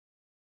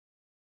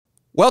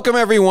Welcome,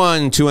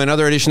 everyone, to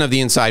another edition of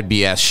the Inside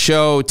BS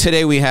Show.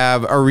 Today, we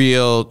have a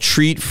real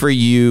treat for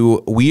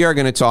you. We are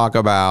going to talk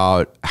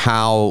about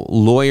how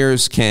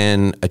lawyers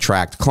can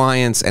attract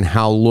clients and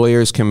how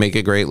lawyers can make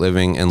a great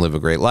living and live a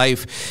great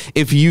life.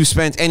 If you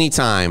spent any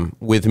time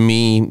with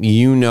me,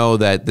 you know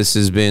that this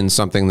has been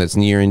something that's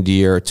near and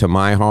dear to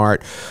my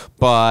heart.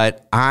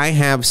 But I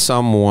have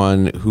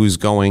someone who's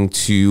going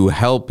to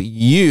help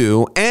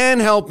you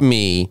and help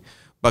me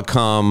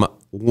become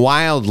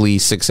wildly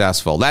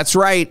successful. That's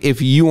right.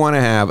 If you want to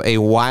have a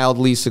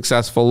wildly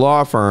successful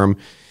law firm,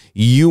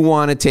 you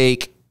want to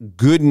take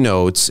good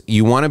notes.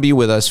 You want to be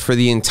with us for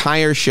the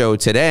entire show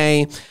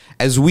today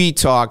as we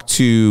talk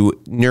to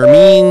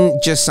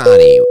Nermin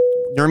Jasani.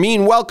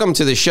 Nermin, welcome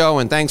to the show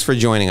and thanks for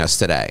joining us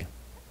today.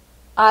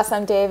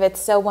 Awesome, Dave. It's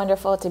so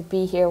wonderful to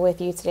be here with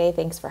you today.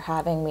 Thanks for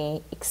having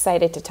me.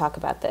 Excited to talk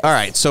about this. All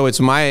right. So it's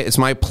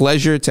my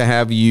pleasure to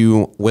have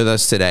you with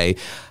us today.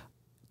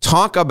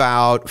 Talk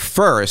about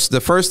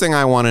the first thing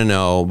I want to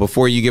know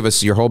before you give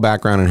us your whole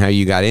background and how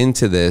you got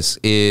into this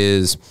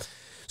is,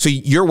 so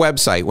your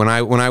website, when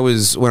I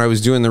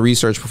was doing the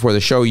research before the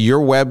show,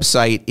 your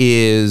website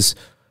is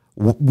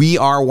We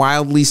Are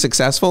Wildly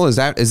Successful. Is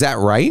that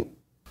right?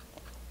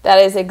 That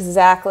is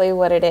exactly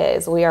what it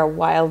is. We are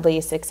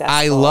wildly successful.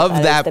 I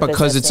love that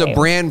because it's a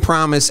brand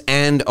promise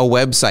and a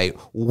website.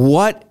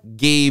 What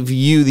gave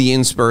you the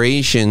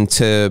inspiration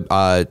to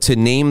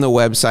name the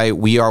website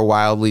We Are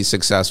Wildly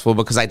Successful?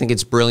 Because I think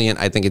it's brilliant.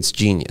 I think it's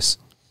genius.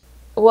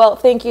 Well,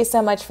 thank you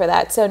so much for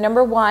that. So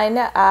number one,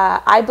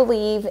 I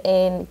believe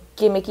in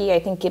gimmicky.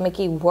 I think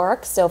gimmicky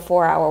works. So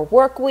 4-hour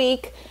work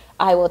week.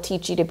 I will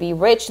teach you to be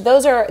rich.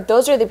 Those are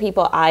the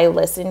people I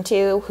listen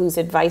to, whose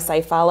advice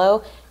I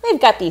follow. They've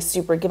got these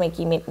super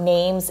gimmicky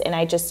names, and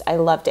I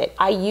loved it.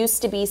 I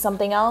used to be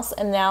something else,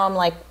 and now I'm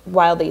like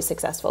wildly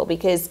successful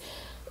because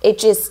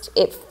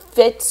it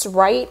fits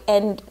right.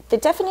 And the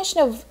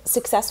definition of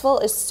successful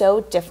is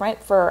so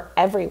different for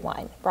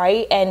everyone,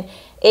 right? And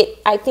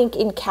I think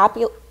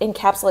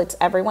encapsulates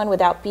everyone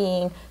without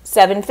being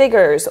 7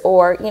 figures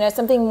or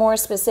something more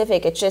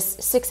specific. It's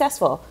just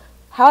successful.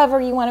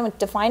 However you want to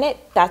define it,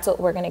 that's what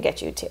we're going to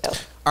get you to.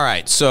 All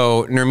right.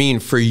 So,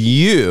 Nermin, for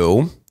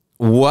you,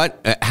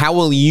 how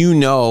will you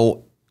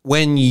know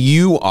when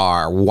you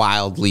are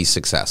wildly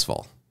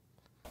successful?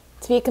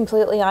 To be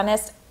completely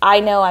honest,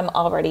 I know I'm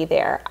already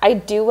there. I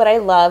do what I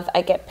love.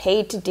 I get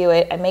paid to do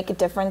it. I make a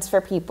difference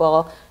for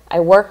people. I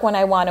work when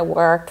I want to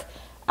work.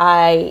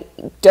 I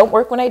don't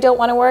work when I don't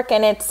want to work.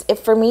 And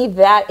for me,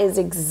 that is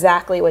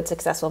exactly what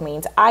successful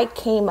means. I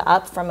came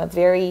up from a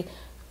very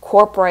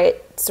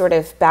corporate sort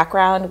of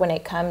background when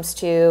it comes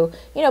to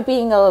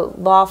being a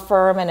law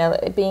firm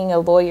and being a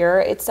lawyer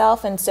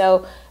itself. And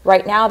so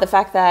right now, the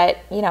fact that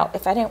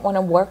if I didn't want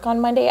to work on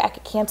Monday, I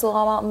could cancel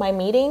all of my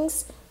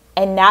meetings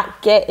and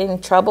not get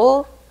in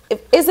trouble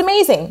is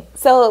amazing.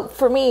 So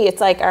for me, it's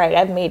like, all right,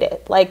 I've made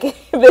it. Like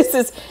this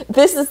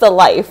is the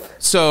life.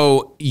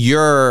 So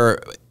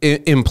you're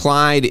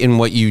implied in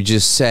what you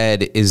just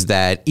said is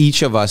that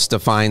each of us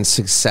defines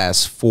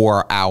success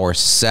for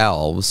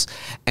ourselves.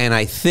 And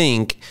I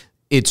think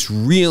it's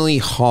really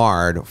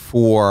hard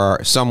for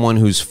someone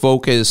who's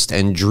focused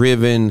and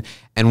driven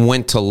and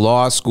went to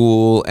law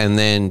school and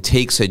then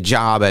takes a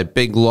job at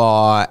big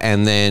law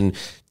and then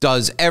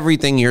does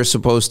everything you're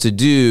supposed to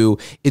do.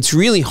 It's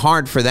really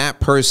hard for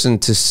that person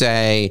to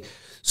say,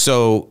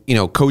 so,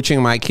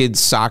 coaching my kids'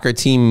 soccer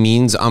team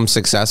means I'm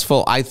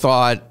successful. I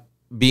thought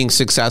being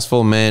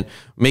successful meant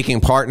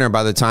making partner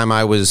by the time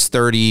I was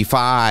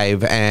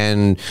 35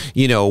 and,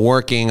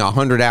 working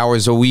 100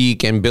 hours a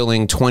week and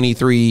billing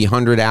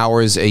 2,300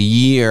 hours a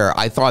year.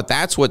 I thought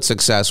that's what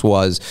success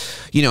was.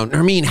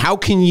 Nermin, how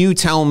can you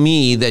tell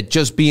me that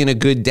just being a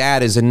good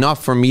dad is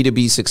enough for me to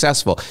be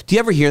successful? Do you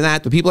ever hear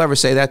that? Do people ever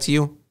say that to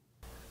you?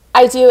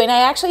 I do, and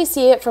I actually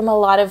see it from a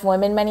lot of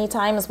women many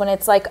times when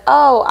it's like,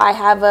 oh, I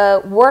have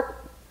a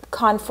work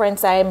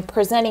conference I'm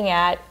presenting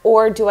at,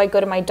 or do I go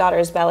to my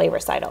daughter's ballet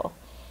recital?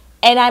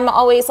 And I'm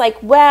always like,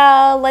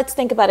 well, let's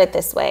think about it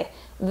this way.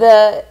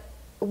 The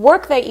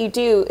work that you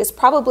do is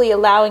probably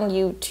allowing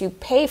you to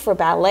pay for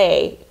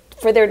ballet,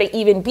 for there to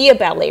even be a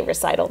ballet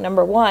recital,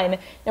 number one.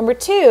 Number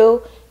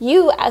two,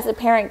 you as a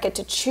parent get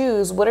to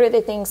choose what are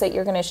the things that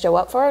you're going to show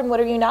up for and what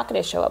are you not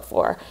going to show up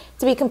for.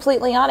 To be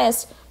completely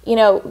honest,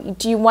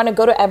 do you want to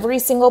go to every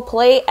single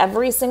play,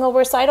 every single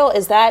recital?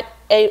 Is that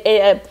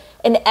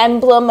an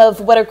emblem of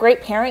what a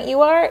great parent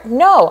you are?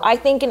 No, I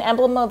think an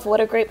emblem of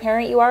what a great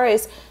parent you are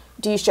is,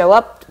 do you show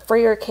up for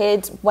your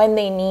kids when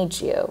they need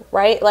you,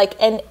 right? Like,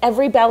 and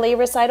every ballet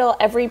recital,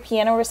 every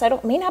piano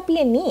recital may not be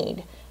a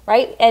need,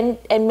 right? And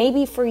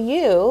maybe for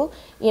you,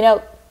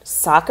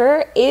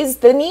 soccer is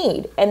the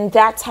need, and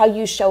that's how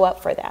you show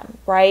up for them,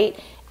 right?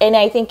 And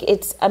I think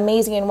it's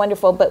amazing and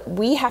wonderful, but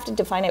we have to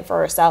define it for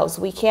ourselves.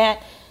 We can't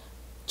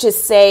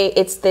just say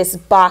it's this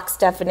box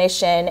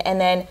definition and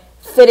then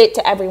fit it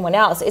to everyone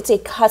else. It's a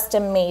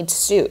custom-made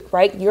suit,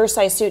 right? Your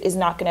size suit is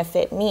not going to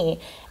fit me.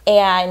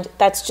 And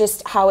that's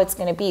just how it's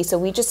going to be. So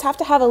we just have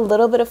to have a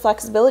little bit of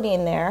flexibility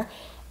in there.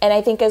 And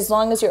I think as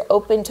long as you're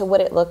open to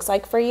what it looks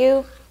like for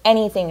you,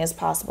 anything is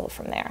possible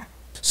from there.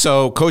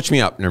 So coach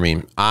me up,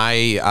 Nermin.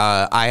 I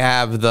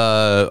have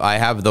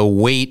the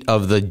weight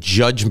of the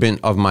judgment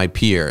of my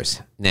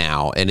peers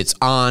now, and it's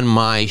on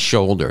my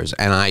shoulders,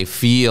 and I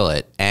feel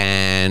it.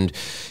 And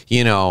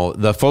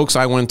the folks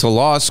I went to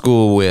law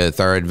school with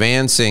are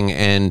advancing,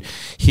 and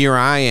here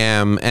I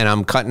am, and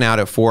I'm cutting out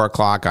at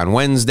 4:00 on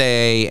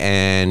Wednesday,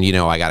 and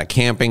I got a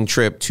camping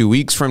trip 2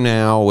 weeks from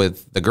now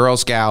with the Girl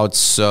Scouts,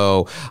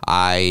 so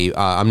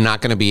I'm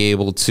not going to be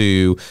able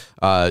to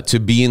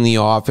be in the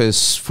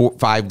office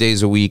 5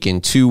 days a week in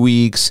 2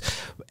 weeks.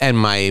 And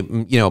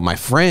my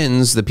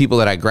friends, the people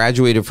that I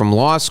graduated from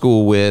law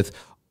school with,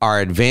 are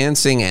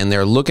advancing, and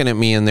they're looking at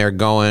me and they're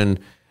going,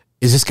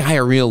 is this guy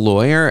a real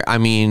lawyer? I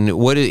mean,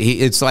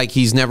 it's like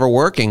he's never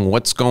working.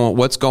 What's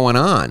going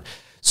on?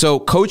 So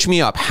coach me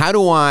up. How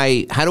do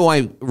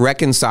I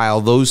reconcile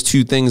those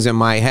two things in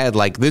my head?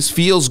 Like, this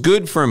feels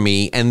good for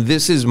me, and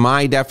this is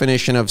my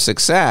definition of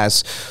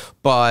success,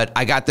 but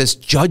I got this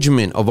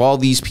judgment of all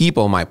these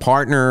people, my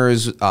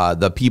partners,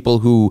 the people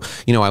who,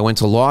 I went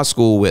to law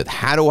school with.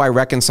 How do I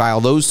reconcile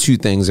those two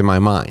things in my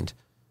mind?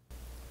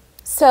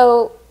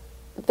 So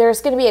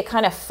there's going to be a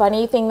kind of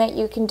funny thing that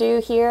you can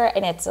do here,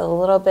 and it's a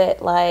little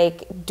bit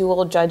like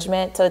dual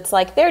judgment. So it's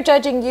like they're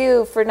judging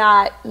you for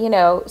not,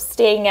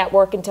 staying at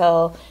work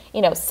until,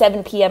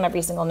 7 p.m.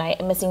 every single night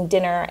and missing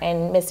dinner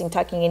and missing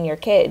tucking in your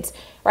kids,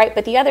 right?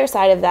 But the other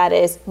side of that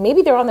is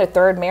maybe they're on their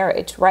third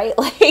marriage, right?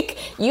 Like,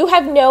 you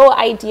have no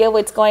idea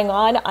what's going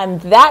on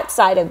that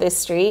side of this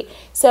street.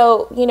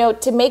 So,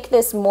 to make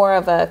this more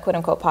of a quote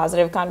unquote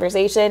positive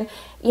conversation,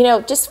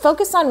 just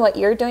focus on what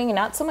you're doing and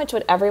not so much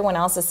what everyone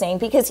else is saying.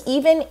 Because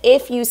even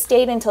if you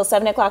stayed until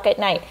 7 o'clock at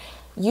night,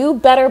 you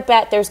better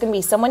bet there's going to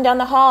be someone down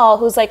the hall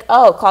who's like,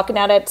 oh, clocking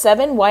out at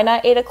 7, why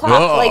not 8 o'clock?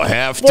 Oh, like,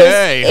 half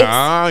day,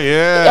 huh?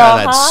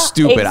 Yeah, that's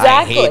stupid.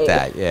 Exactly. I hate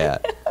that, yeah.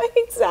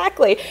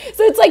 Exactly.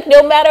 So it's like,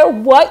 no matter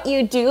what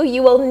you do,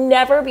 you will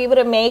never be able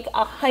to make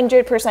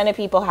 100% of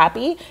people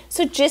happy.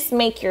 So just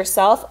make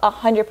yourself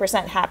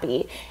 100%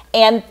 happy.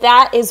 And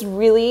that is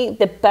really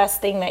the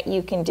best thing that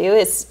you can do,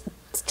 is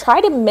try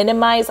to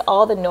minimize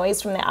all the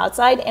noise from the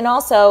outside, and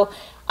also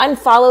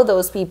unfollow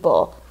those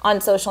people on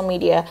social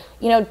media.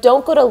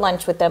 Don't go to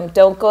lunch with them.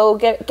 Don't go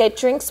get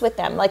drinks with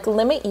them. Like,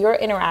 limit your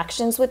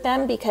interactions with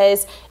them,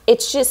 because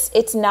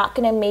it's not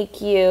going to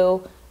make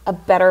you a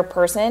better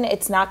person.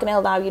 It's not going to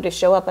allow you to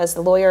show up as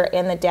the lawyer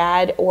and the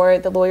dad, or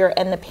the lawyer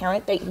and the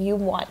parent that you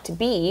want to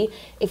be,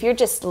 if you're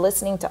just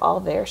listening to all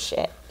their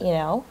shit.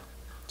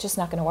 Just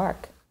not going to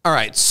work. All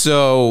right.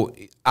 So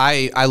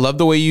I love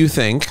the way you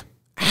think.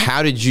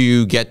 How did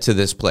you get to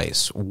this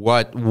place?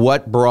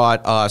 What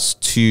brought us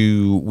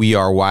to We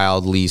Are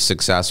Wildly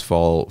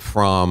Successful,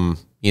 from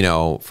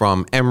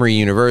Emory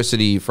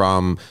University,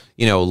 from,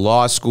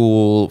 law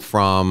school,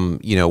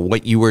 from,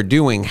 what you were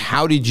doing?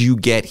 How did you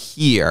get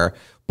here,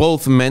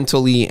 both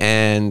mentally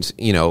and,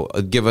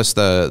 give us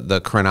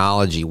the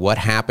chronology? What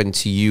happened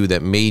to you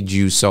that made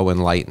you so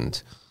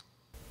enlightened?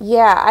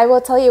 Yeah, I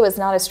will tell you, it's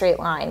not a straight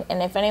line.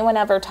 And if anyone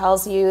ever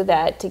tells you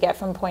that to get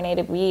from point A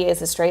to B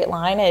is a straight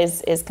line,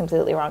 is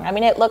completely wrong. I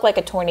mean, it looked like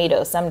a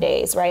tornado some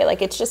days, right?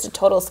 Like, it's just a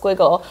total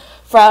squiggle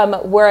from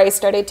where I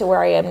started to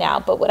where I am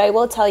now. But what I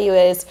will tell you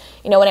is,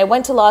 when I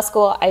went to law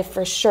school, I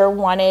for sure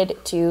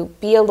wanted to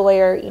be a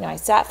lawyer. I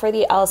sat for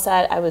the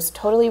LSAT. I was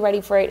totally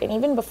ready for it. And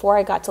even before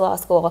I got to law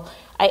school,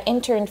 I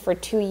interned for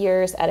 2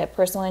 years at a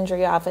personal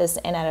injury office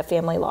and at a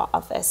family law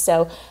office.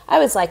 So I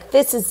was like,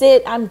 this is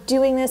it. I'm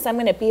doing this. I'm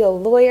going to be a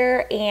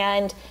lawyer.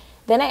 And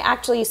then I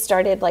actually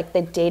started like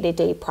the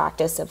day-to-day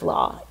practice of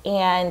law.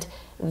 And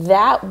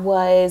that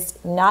was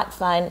not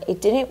fun. It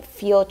didn't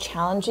feel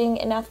challenging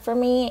enough for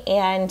me.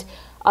 And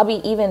I'll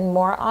be even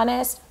more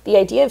honest, the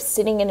idea of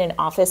sitting in an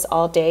office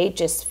all day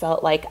just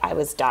felt like I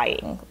was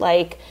dying.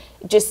 Like,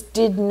 just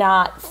did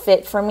not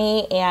fit for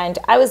me. And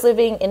I was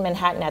living in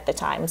Manhattan at the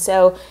time.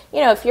 So,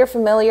 if you're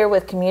familiar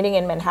with commuting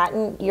in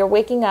Manhattan, you're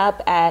waking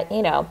up at,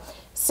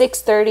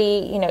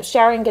 6:30,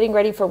 showering, getting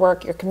ready for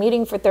work. You're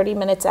commuting for 30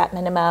 minutes at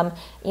minimum.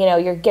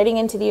 You're getting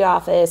into the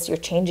office. You're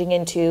changing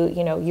into,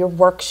 your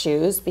work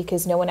shoes,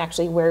 because no one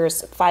actually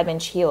wears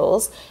 5-inch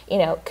heels,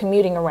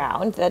 commuting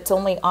around. That's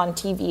only on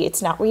TV.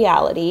 It's not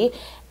reality.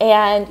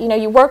 And,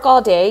 you work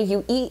all day,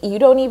 you eat, you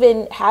don't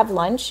even have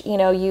lunch,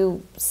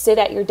 you sit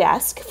at your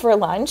desk for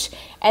lunch,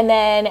 and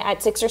then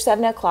at 6 or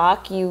 7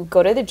 o'clock, you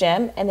go to the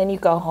gym, and then you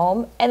go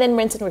home, and then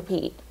rinse and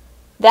repeat.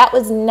 That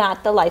was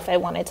not the life I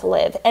wanted to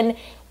live. And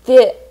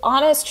the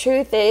honest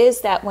truth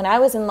is that when I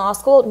was in law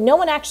school, no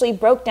one actually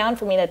broke down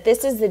for me that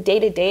this is the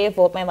day-to-day of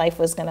what my life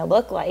was going to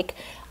look like.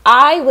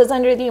 I was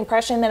under the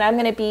impression that I'm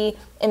going to be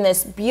in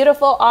this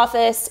beautiful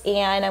office,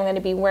 and I'm going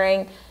to be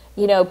wearing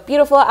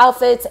beautiful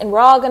outfits, and we're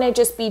all going to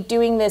just be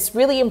doing this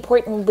really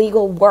important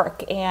legal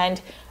work. And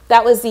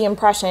that was the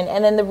impression.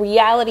 And then the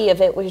reality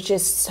of it was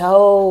just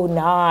so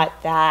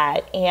not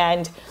that.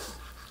 And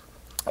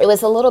it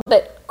was a little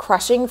bit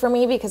crushing for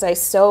me because I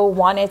so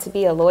wanted to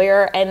be a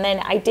lawyer. And then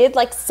I did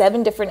like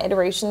 7 different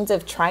iterations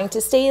of trying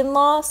to stay in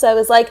law. So I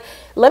was like,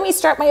 let me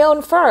start my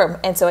own firm.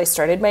 And so I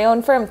started my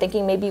own firm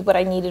thinking maybe what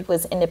I needed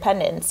was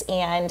independence.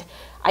 And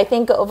I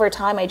think over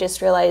time, I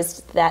just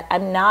realized that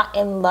I'm not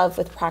in love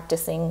with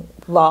practicing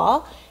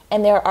law.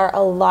 And there are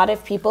a lot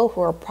of people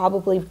who are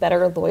probably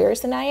better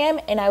lawyers than I am.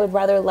 And I would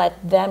rather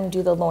let them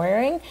do the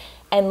lawyering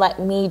and let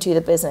me do the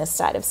business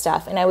side of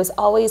stuff. And I was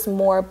always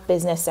more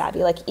business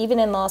savvy. Like even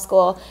in law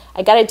school,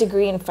 I got a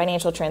degree in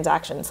financial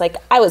transactions. Like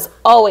I was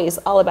always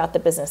all about the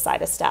business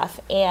side of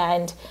stuff.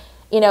 And,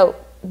 you know,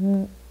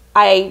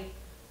 I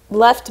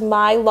left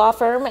my law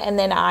firm and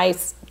then I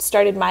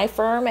started my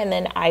firm and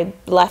then I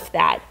left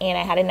that and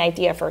I had an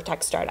idea for a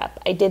tech startup.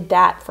 I did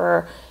that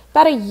for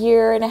about 1.5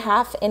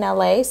 years in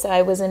LA. So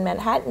I was in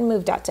Manhattan,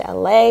 moved out to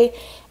LA,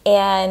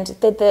 and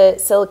did the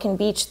Silicon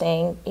Beach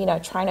thing, you know,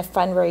 trying to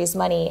fundraise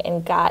money,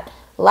 and got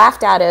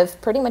laughed out of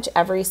pretty much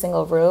every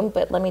single room.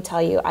 But let me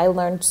tell you, I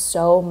learned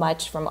so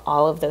much from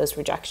all of those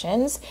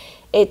rejections.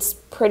 It's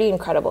pretty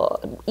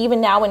incredible.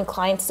 Even now when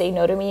clients say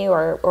no to me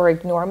or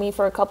ignore me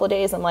for a couple of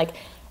days, I'm like,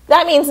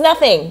 that means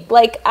nothing.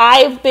 Like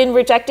I've been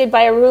rejected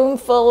by a room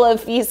full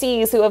of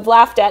VCs who have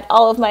laughed at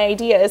all of my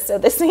ideas. So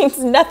this means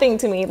nothing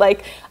to me.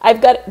 Like I've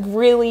got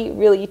really,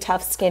 really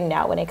tough skin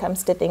now when it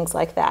comes to things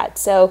like that.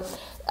 So,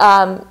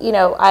 you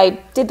know, I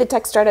did the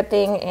tech startup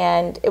thing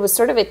and it was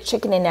sort of a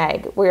chicken and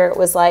egg where it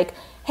was like,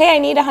 hey, I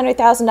need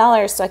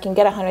 $100,000 so I can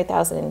get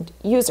 100,000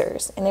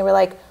 users. And they were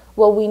like,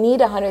 well, we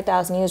need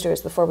 100,000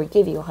 users before we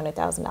give you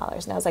 $100,000.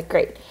 And I was like,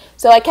 great.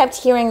 So I kept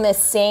hearing the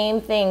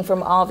same thing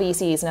from all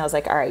VCs. And I was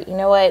like, all right, you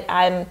know what?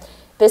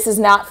 This is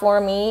not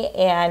for me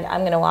and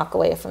I'm going to walk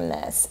away from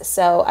this.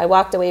 So I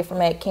walked away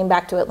from it, came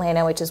back to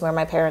Atlanta, which is where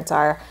my parents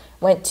are,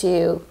 went to,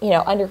 you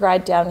know,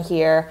 undergrad down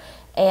here.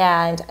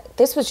 And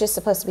this was just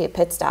supposed to be a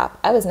pit stop.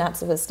 I was not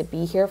supposed to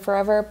be here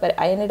forever, but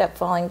I ended up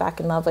falling back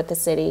in love with the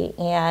city.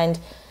 And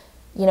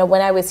you know,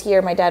 when I was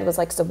here, my dad was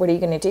like, so what are you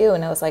going to do?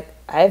 And I was like,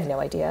 I have no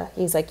idea.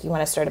 He's like, you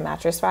want to start a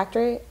mattress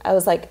factory? I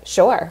was like,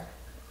 sure.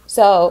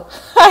 So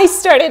I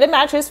started a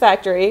mattress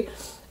factory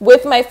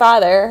with my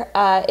father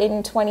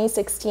in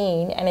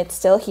 2016, and it's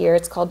still here.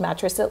 It's called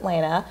Mattress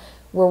Atlanta,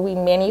 where we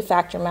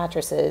manufacture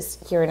mattresses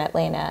here in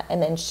Atlanta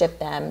and then ship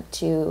them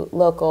to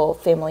local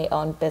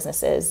family-owned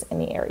businesses in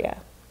the area.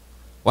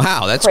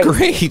 Wow, that's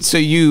Crazy.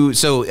 great.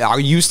 So are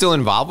you still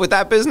involved with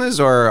that business,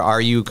 or are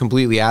you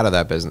completely out of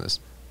that business?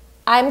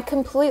 I'm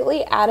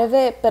completely out of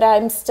it, but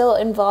I'm still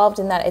involved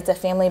in that it's a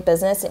family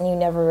business and you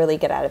never really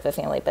get out of a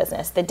family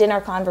business. The dinner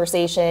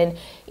conversation,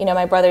 you know,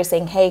 my brother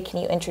saying, hey, can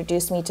you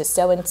introduce me to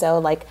so-and-so?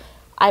 Like,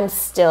 I'm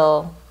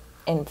still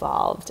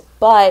involved.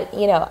 But,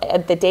 you know,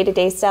 the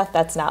day-to-day stuff,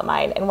 that's not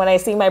mine. And when I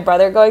see my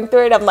brother going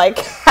through it, I'm like,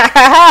 ha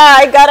ha ha,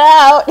 I got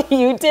out.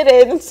 You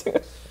didn't.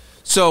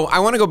 So I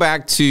want to go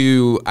back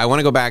to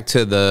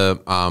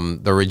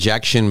the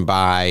rejection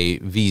by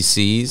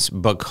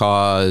VCs,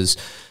 because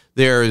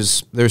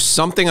there's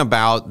something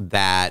about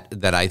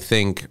that I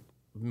think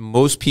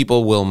most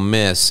people will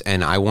miss,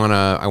 and I want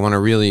to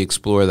really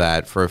explore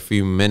that for a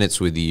few minutes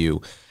with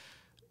you.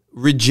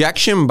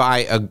 Rejection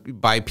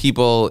by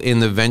people in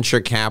the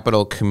venture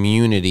capital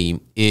community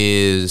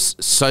is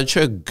such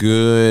a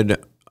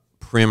good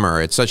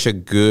primer. It's such a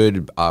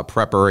good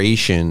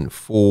preparation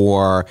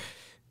for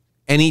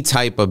any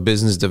type of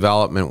business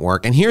development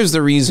work, and here's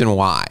the reason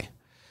why.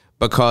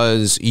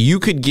 Because you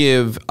could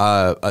give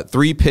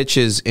 3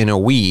 pitches in a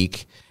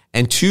week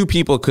and 2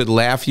 people could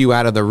laugh you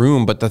out of the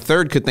room, but the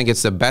third could think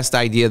it's the best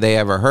idea they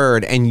ever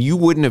heard, and you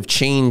wouldn't have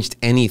changed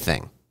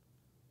anything,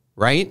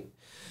 right?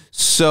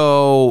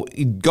 So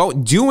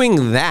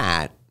doing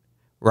that,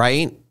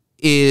 right,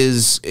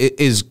 is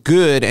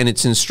good, and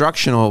it's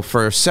instructional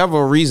for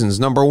several reasons.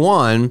 Number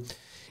one,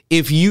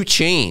 if you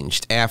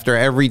changed after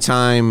every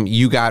time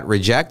you got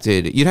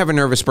rejected, you'd have a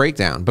nervous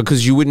breakdown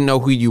because you wouldn't know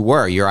who you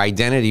were. Your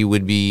identity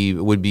would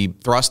be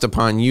thrust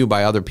upon you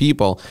by other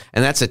people,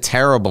 and that's a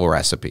terrible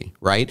recipe,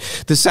 right?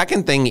 The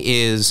second thing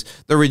is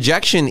the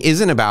rejection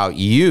isn't about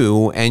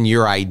you and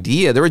your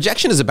idea. The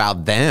rejection is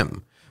about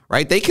them,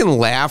 right? They can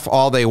laugh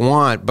all they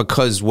want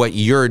because what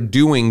you're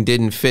doing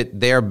didn't fit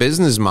their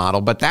business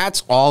model, but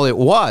that's all it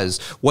was.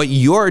 What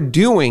you're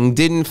doing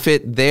didn't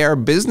fit their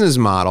business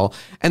model.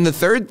 And the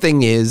third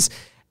thing is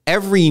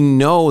every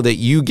no that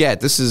you get,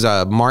 this is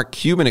a Mark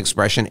Cuban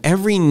expression,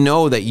 every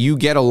no that you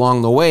get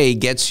along the way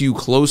gets you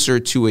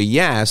closer to a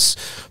yes,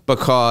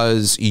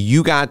 because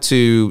you got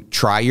to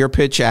try your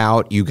pitch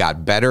out, you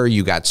got better,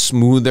 you got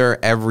smoother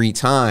every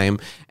time.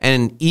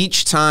 And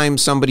each time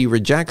somebody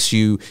rejects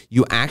you,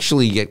 you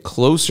actually get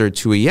closer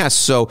to a yes.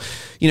 So,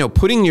 you know,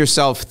 putting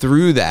yourself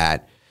through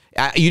that,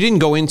 you didn't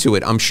go into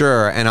it, I'm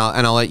sure, and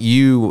I'll let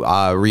you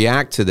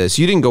react to this.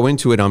 You didn't go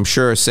into it, I'm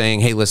sure, saying,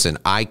 hey, listen,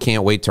 I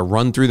can't wait to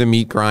run through the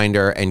meat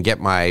grinder and get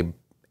my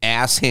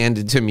ass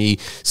handed to me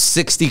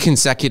 60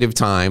 consecutive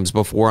times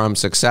before I'm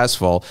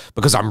successful,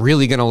 because I'm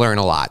really going to learn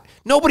a lot.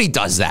 Nobody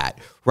does that,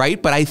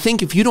 right? But I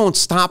think if you don't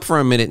stop for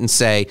a minute and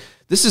say,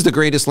 this is the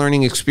greatest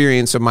learning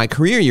experience of my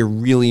career, you're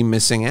really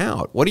missing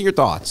out. What are your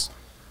thoughts?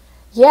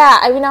 Yeah,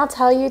 I mean, I'll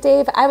tell you,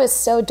 Dave, I was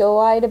so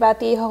doe-eyed about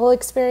the whole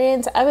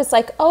experience. I was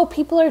like, oh,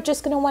 people are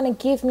just going to want to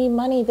give me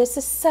money. This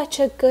is such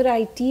a good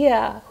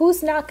idea.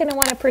 Who's not going to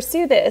want to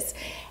pursue this?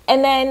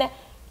 And then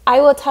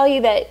I will tell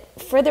you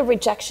that for the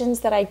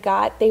rejections that I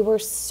got, they were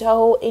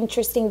so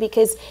interesting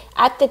because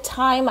at the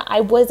time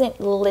I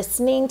wasn't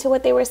listening to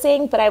what they were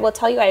saying, but I will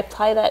tell you, I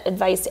apply that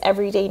advice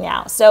every day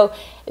now. So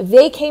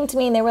they came to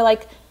me and they were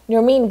like,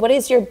 Nermin, what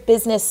is your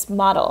business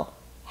model?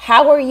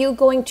 How are you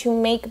going to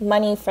make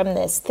money from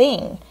this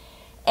thing?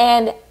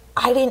 And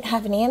I didn't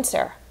have an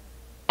answer.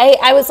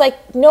 I was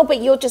like, no,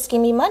 but you'll just give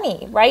me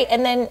money, right?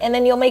 And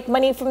then you'll make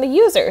money from the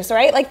users,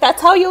 right? Like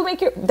that's how you'll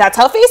that's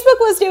how Facebook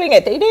was doing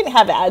it. They didn't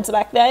have ads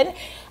back then.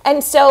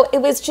 And so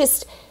it was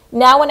just,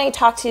 now when I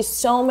talk to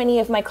so many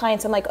of my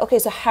clients, I'm like, okay,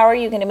 so how are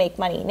you going to make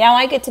money? Now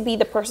I get to be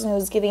the person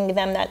who's giving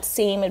them that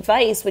same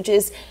advice, which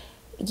is,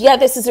 yeah,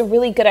 this is a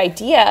really good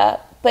idea,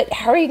 but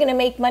how are you going to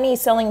make money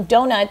selling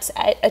donuts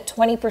at a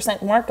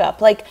 20% markup?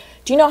 Like,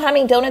 do you know how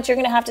many donuts you're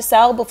going to have to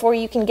sell before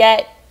you can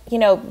get,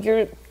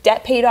 your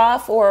debt paid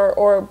off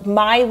or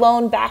my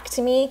loan back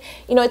to me?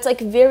 It's like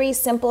very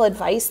simple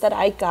advice that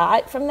I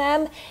got from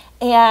them.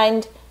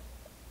 And,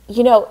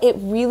 it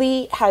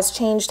really has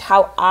changed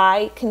how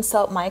I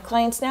consult my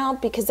clients now,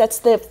 because that's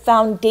the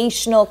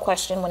foundational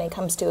question when it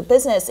comes to a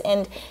business.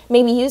 And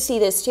maybe you see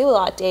this too a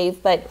lot,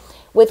 Dave, but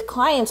with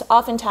clients,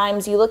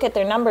 oftentimes you look at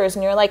their numbers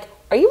and you're like,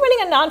 are you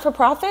running a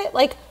non-for-profit?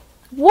 Like,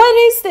 what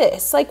is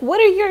this? Like, what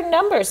are your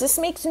numbers? This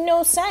makes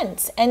no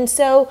sense. And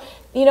so,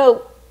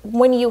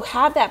 when you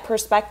have that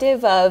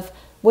perspective of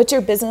what's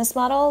your business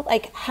model,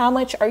 like how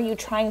much are you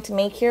trying to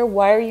make here?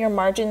 Why are your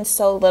margins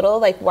so little?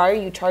 Like, why are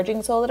you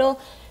charging so little?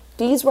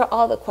 These were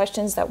all the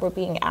questions that were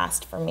being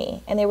asked for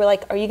me. And they were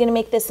like, are you going to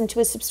make this into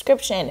a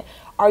subscription?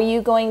 Are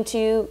you going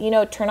to,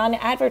 turn on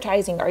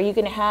advertising? Are you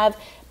going to have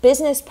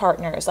business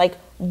partners? Like,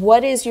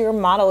 what is your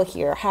model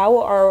here?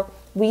 How are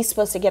we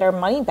supposed to get our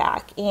money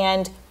back?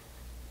 And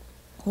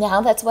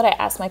now that's what I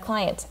ask my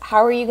clients.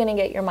 How are you going to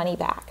get your money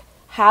back?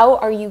 How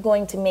are you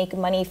going to make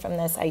money from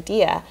this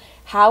idea?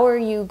 How are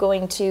you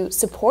going to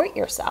support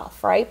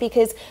yourself, right?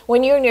 Because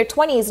when you're in your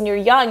 20s and you're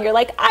young, you're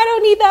like, I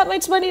don't need that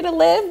much money to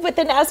live. But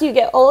then as you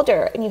get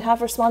older and you have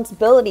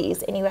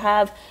responsibilities and you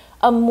have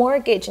a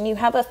mortgage and you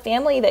have a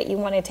family that you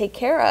want to take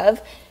care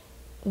of,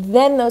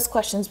 then those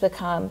questions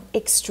become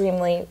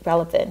extremely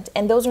relevant.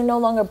 And those are no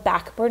longer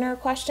back burner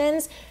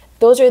questions.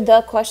 Those are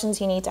the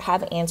questions you need to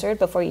have answered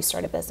before you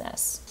start a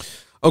business.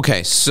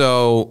 Okay,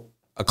 so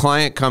a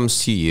client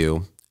comes to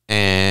you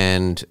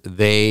and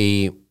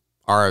they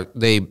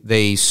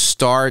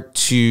start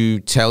to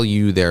tell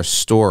you their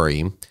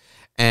story,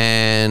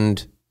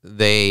 and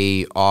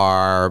they're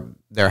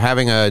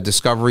having a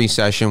discovery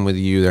session with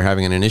you, they're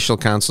having an initial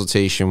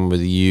consultation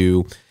with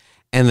you,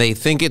 and they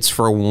think it's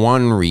for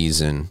one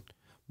reason,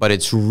 but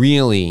it's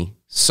really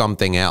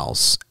something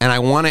else. And I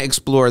want to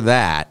explore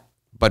that.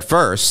 But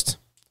first,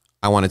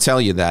 I want to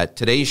tell you that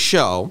today's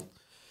show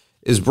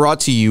is brought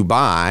to you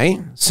by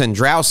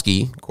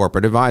Sandrowski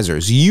Corporate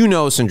Advisors. You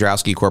know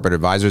Sandrowski Corporate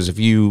Advisors. If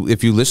you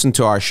listen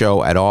to our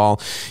show at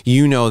all,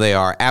 you know they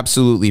are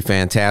absolutely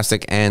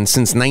fantastic. And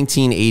since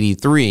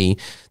 1983,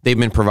 they've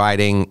been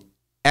providing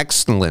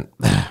expert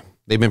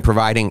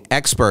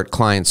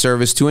client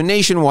service to a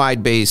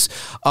nationwide base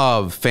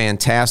of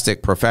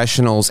fantastic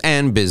professionals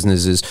and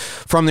businesses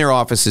from their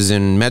offices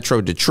in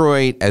Metro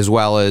Detroit as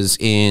well as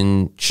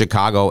in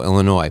Chicago,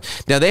 Illinois.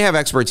 Now, they have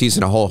expertise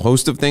in a whole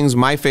host of things.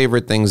 My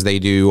favorite things they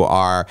do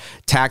are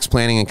tax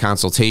planning and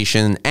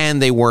consultation,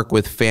 and they work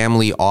with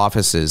family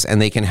offices,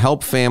 and they can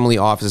help family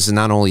offices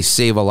not only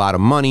save a lot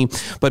of money,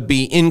 but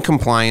be in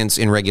compliance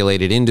in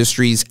regulated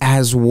industries,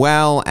 as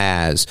well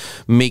as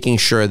making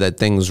sure that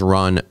things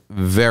run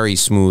very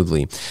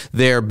smoothly.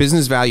 Their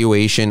business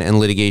valuation and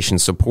litigation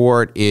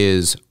support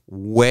is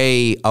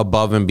way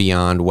above and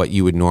beyond what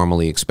you would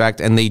normally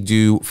expect, and they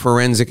do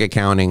forensic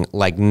accounting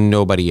like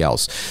nobody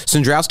else.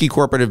 Sandrowski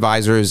Corporate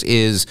Advisors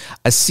is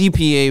a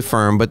CPA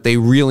firm, but they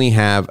really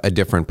have a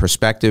different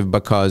perspective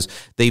because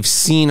they've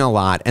seen a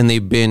lot and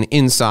they've been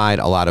inside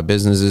a lot of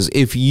businesses.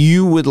 If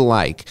you would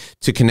like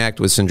to connect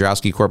with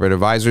Sandrowski Corporate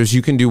Advisors,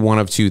 you can do one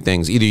of two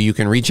things. Either you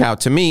can reach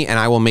out to me and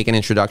I will make an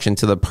introduction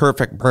to the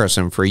perfect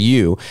person for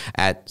you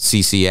at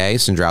CCA,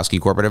 Sandrowski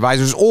Corporate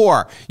Advisors,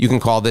 or you can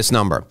call this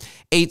number,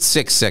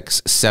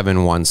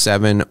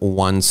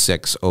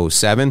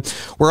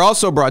 866-717-1607. We're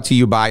also brought to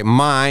you by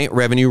my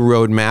Revenue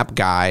Roadmap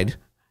Guide,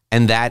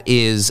 and that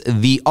is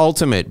the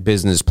ultimate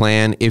business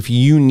plan if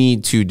you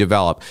need to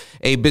develop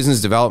a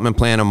business development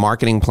plan, a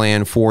marketing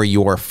plan for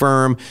your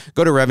firm.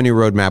 Go to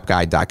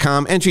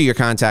revenueroadmapguide.com, enter your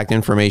contact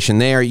information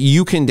there.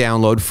 You can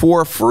download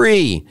for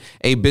free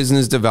a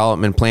business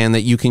development plan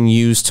that you can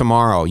use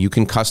tomorrow. You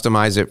can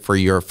customize it for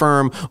your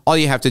firm. All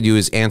you have to do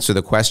is answer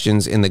the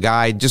questions in the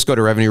guide. Just go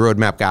to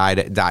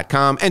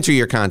revenueroadmapguide.com, enter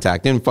your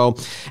contact info,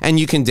 and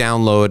you can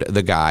download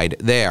the guide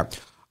there.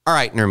 All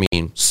right,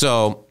 Nermin.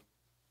 So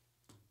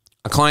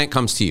a client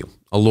comes to you,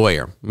 a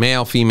lawyer,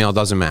 male, female,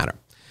 doesn't matter.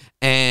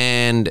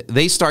 and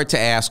they start to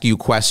ask you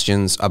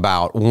questions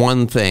about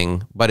one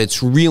thing, but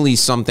it's really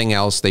something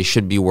else they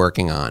should be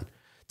working on.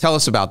 Tell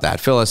us about that.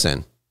 Fill us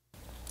in.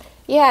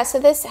 Yeah, so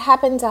this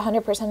happens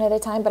 100% of the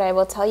time, but I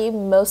will tell you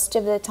most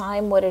of the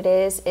time what it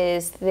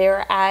is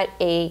they're at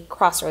a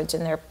crossroads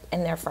in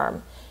their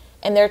firm,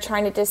 and they're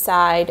trying to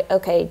decide,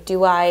 okay,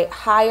 do I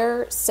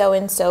hire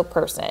so-and-so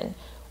person?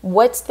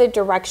 What's the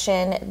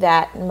direction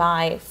that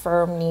my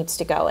firm needs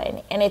to go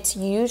in? And it's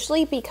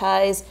usually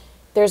because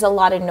there's a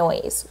lot of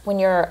noise when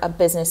you're a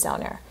business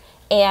owner.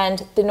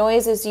 And the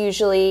noise is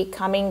usually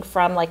coming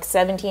from like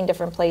 17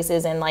 different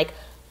places and like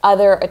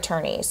other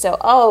attorneys. So,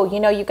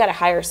 you got to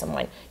hire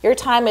someone. Your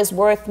time is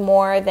worth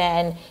more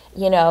than,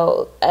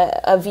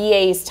 a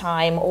VA's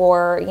time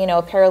or, a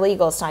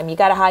paralegal's time. You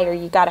got to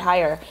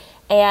hire.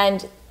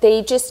 And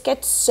they just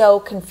get so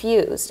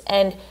confused.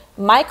 And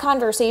my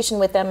conversation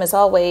with them is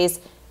always,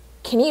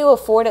 can you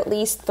afford at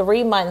least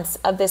 3 months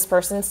of this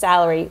person's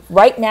salary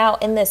right now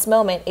in this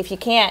moment? If you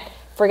can't,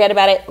 forget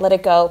about it, let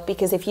it go.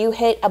 Because if you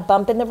hit a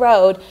bump in the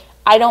road,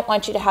 I don't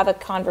want you to have a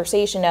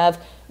conversation of,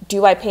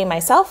 do I pay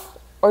myself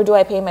or do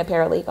I pay my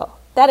paralegal?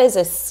 That is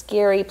a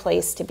scary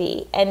place to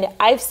be. And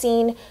I've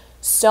seen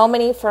so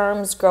many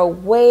firms grow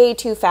way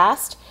too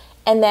fast,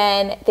 and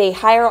then they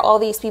hire all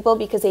these people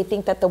because they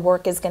think that the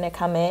work is going to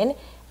come in,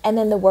 and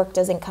then the work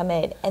doesn't come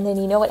in. And then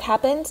you know what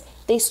happens?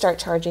 They start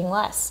charging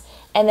less.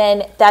 And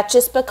then that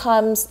just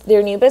becomes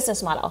their new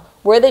business model.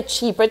 We're the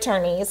cheap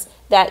attorneys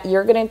that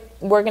we're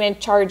gonna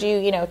charge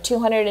you,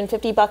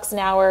 $250 an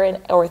hour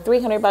or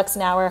 $300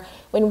 an hour,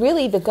 when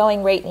really the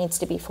going rate needs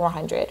to be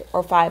 $400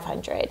 or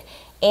 $500.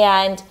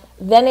 And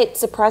then it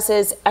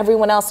suppresses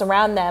everyone else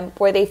around them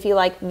where they feel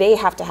like they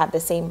have to have the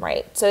same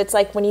rate. So it's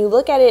like when you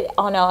look at it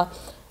on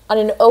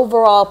an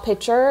overall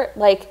picture,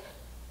 like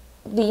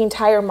the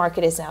entire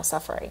market is now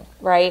suffering,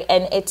 right?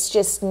 And it's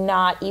just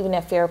not even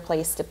a fair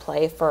place to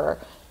play for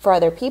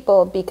other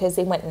people because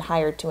they went and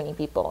hired too many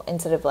people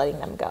instead of letting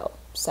them go.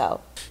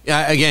 So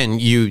yeah, again,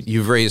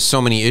 you've raised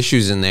so many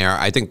issues in there.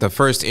 I think the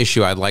first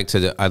issue I'd like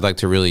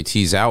to really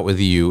tease out with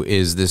you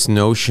is this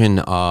notion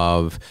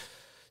of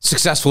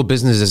successful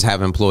businesses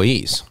have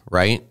employees,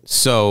 right?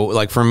 So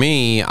like for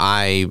me,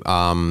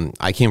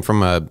 I came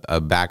from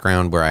a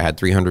background where I had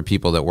 300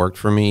 people that worked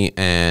for me.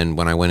 And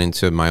when I went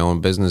into my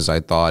own business, I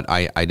thought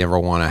I never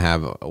want to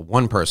have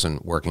one person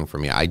working for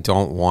me. I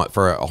don't want,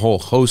 for a whole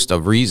host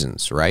of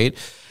reasons, right?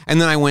 And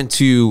then I went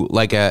to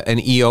like an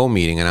EO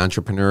meeting, an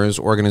entrepreneurs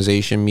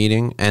organization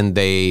meeting. And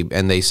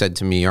they said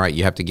to me, all right,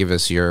 you have to give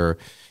us your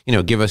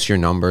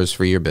numbers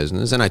for your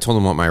business. And I told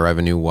them what my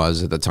revenue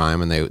was at the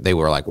time. And they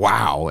were like,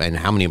 wow. And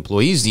how many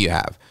employees do you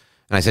have?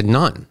 And I said,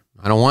 none.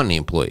 I don't want any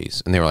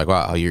employees. And they were like,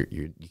 wow,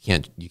 you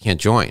can't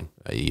join.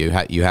 You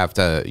have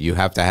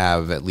to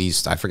have at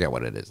least, I forget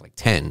what it is, like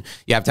 10.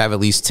 You have to have at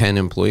least 10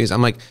 employees.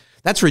 I'm like,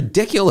 that's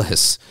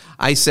ridiculous.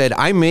 I said,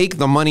 I make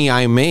the money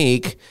I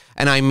make,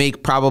 and I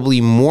make probably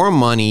more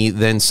money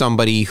than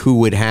somebody who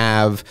would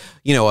have,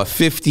 a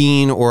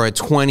 15 or a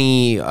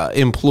 20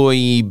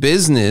 employee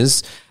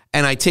business.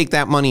 And I take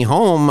that money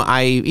home,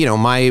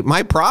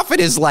 my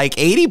profit is like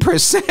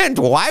 80%.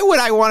 Why would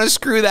I want to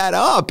screw that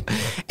up?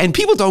 And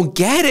people don't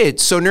get it.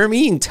 So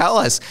Nermin, tell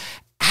us,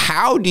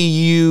 how do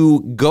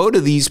you go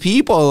to these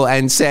people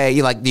and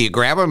say, like, do you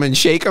grab them and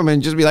shake them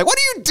and just be like, what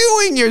are you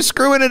doing? You're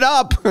screwing it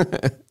up.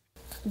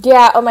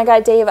 Yeah. Oh my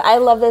God, Dave, I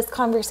love this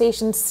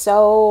conversation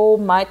so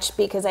much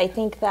because I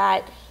think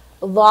that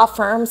law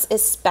firms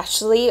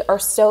especially are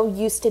so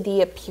used to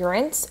the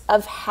appearance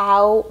of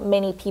how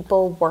many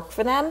people work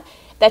for them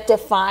that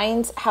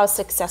defines how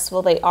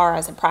successful they are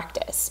as a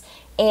practice.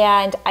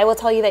 And I will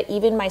tell you that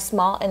even my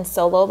small and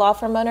solo law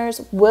firm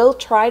owners will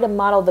try to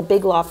model the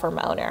big law firm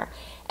owner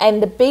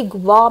and the big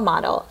law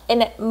model.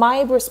 And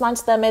my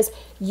response to them is,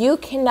 you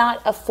cannot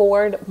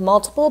afford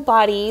multiple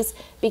bodies,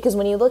 because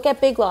when you look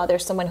at big law,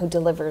 there's someone who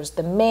delivers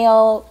the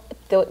mail,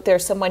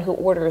 there's someone who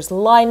orders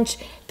lunch,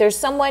 there's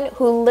someone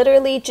who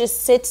literally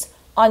just sits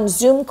on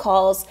Zoom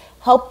calls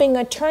helping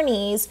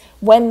attorneys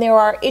when there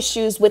are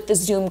issues with the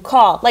Zoom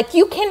call. Like,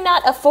 you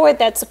cannot afford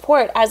that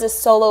support as a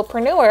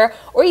solopreneur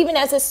or even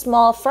as a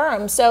small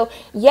firm. So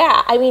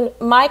yeah, I mean,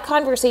 my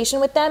conversation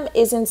with them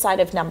is inside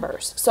of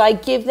numbers. So I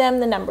give them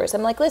the numbers.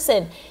 I'm like,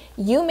 listen,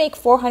 you make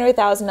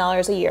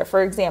 $400,000 a year,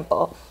 for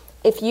example.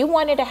 If you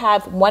wanted to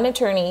have one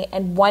attorney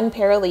and one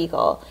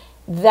paralegal,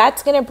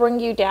 that's going to bring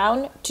you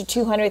down to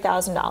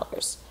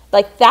 $200,000.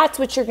 Like, that's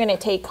what you're going to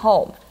take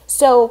home.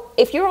 So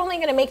if you're only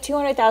going to make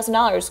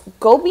 $200,000,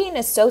 go be an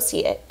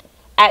associate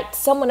at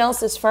someone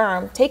else's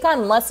firm. Take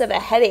on less of a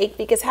headache,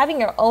 because having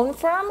your own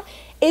firm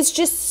is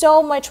just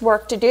so much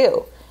work to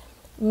do.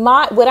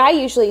 What I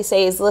usually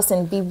say is,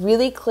 listen, be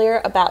really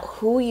clear about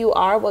who you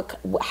are,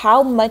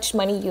 how much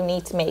money you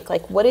need to make.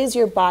 Like, what is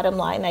your bottom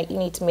line that you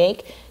need to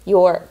make,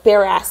 your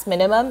bare ass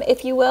minimum,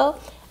 if you will.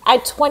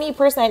 Add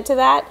 20% to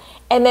that,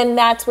 and then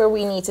that's where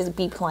we need to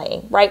be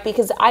playing, right?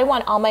 Because I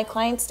want all my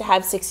clients to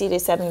have 60 to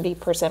 70%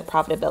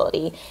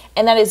 profitability,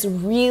 and that is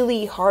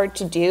really hard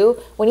to do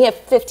when you have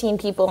 15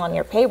 people on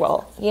your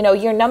payroll.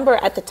 Your number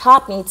at the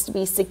top needs to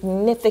be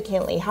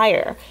significantly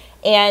higher.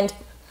 And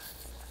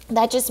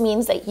that just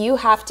means that you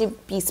have to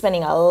be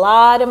spending a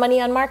lot of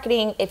money on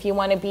marketing if you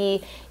want to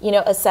be, a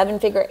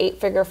 7-figure,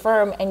 8-figure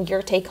firm and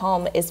your take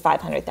home is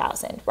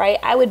 $500,000, right?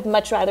 I would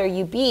much rather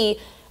you be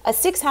a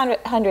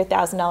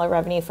 $600,000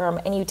 revenue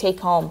firm and you take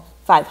home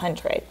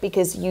 500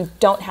 because you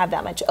don't have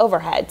that much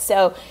overhead.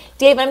 So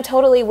Dave, I'm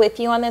totally with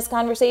you on this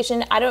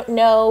conversation. I don't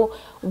know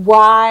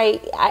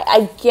why,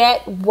 I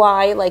get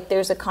why like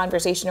there's a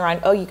conversation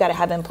around, you got to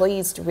have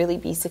employees to really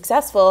be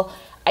successful.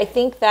 I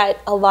think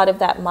that a lot of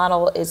that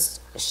model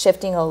is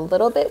shifting a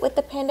little bit with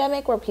the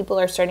pandemic, where people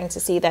are starting to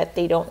see that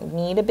they don't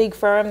need a big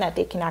firm, that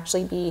they can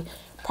actually be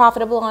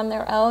profitable on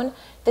their own.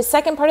 The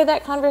second part of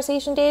that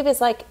conversation, Dave, is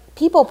like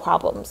people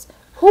problems.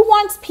 Who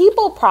wants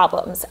people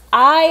problems?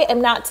 I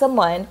am not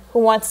someone who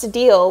wants to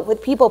deal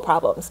with people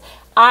problems.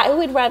 I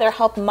would rather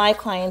help my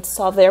clients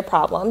solve their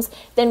problems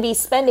than be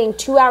spending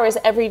 2 hours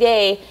every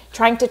day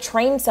trying to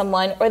train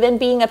someone, or then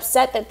being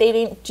upset that they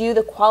didn't do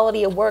the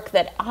quality of work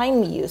that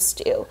I'm used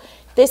to.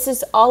 This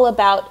is all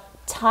about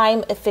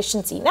time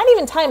efficiency, not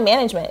even time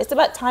management. It's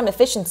about time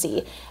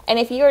efficiency. And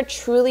if you're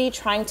truly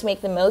trying to make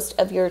the most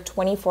of your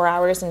 24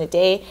 hours in a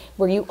day,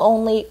 where you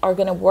only are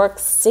going to work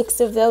 6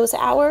 of those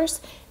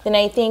hours, then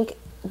I think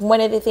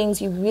one of the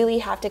things you really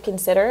have to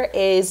consider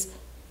is,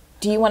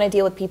 do you want to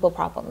deal with people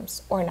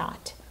problems or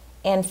not?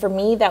 And for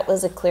me, that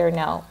was a clear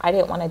no. I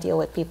didn't want to deal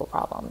with people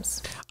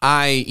problems.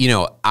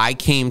 I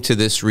came to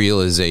this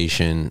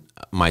realization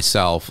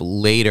myself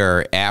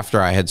later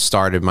after I had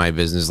started my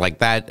business. Like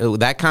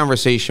that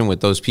conversation with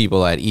those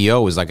people at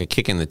EO was like a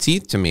kick in the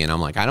teeth to me. And I'm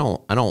like, I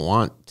don't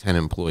want 10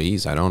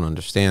 employees. I don't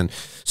understand.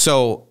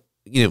 So,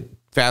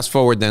 fast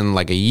forward then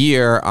like a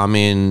year, I'm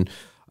in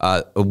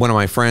one of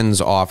my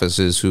friend's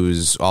offices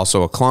who's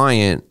also a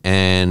client,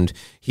 and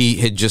he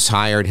had just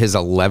hired his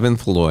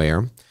 11th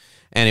lawyer.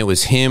 And it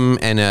was him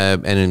and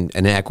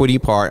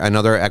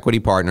another equity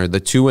partner,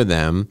 the two of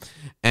them.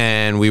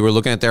 And we were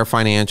looking at their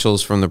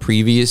financials from the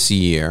previous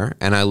year.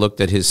 And I looked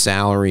at his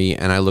salary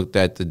and I looked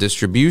at the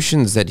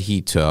distributions that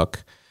he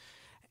took.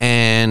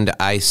 And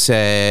I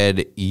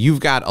said,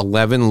 you've got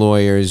 11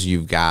 lawyers,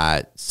 you've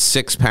got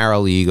 6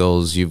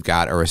 paralegals, you've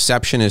got a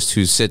receptionist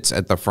who sits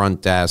at the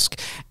front desk,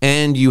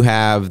 and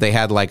they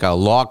had like a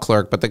law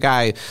clerk, but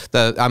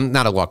I'm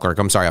not a law clerk,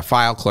 I'm sorry, a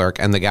file clerk,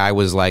 and the guy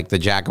was like the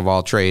jack of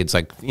all trades,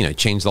 like,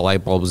 change the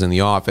light bulbs in the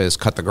office,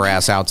 cut the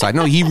grass outside.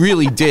 No, he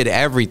really did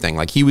everything.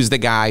 Like, he was the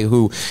guy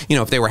who,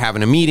 if they were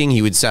having a meeting,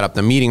 he would set up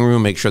the meeting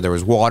room, make sure there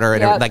was water,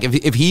 and like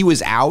if he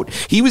was out,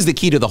 he was the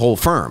key to the whole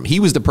firm. He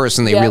was the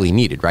person they really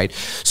needed, right?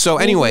 So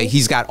anyway,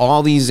 he's got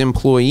all these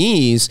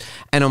employees,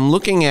 and I'm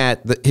looking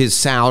at his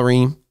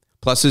salary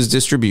plus his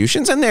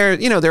distributions, and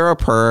there are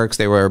perks.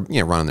 They were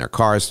running their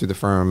cars through the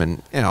firm, and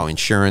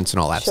insurance and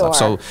all that stuff.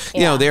 So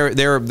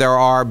there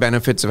are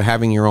benefits of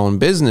having your own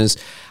business.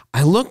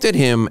 I looked at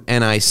him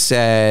and I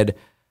said,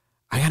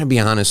 I got to be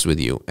honest with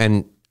you,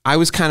 and I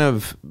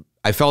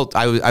felt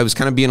I was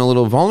kind of being a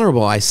little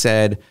vulnerable. I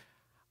said,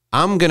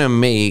 I'm gonna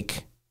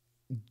make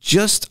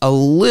just a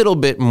little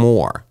bit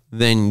more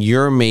than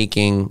you're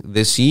making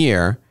this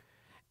year.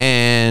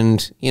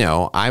 And,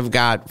 I've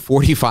got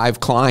 45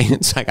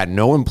 clients. I got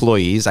no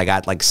employees. I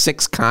got like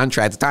 6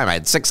 contracts. At the time, I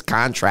had 6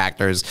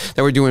 contractors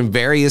that were doing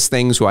various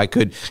things who I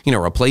could,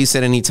 replace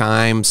at any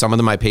time. Some of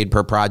them I paid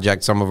per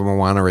project. Some of them I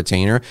want a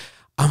retainer.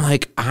 I'm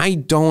like, I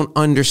don't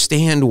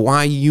understand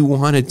why you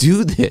want to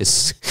do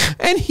this.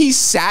 And he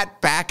sat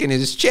back in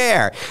his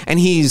chair, and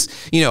he's,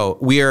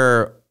 we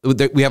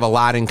have a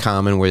lot in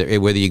common.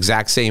 We're the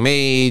exact same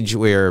age.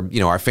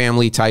 Our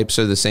family types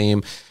are the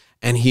same.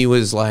 And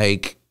he's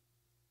like,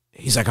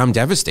 I'm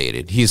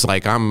devastated. He's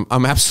like, I'm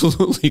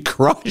absolutely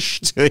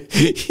crushed.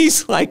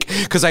 He's like,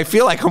 because I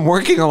feel like I'm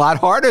working a lot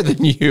harder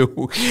than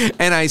you.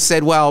 And I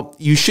said, well,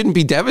 you shouldn't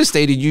be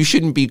devastated. You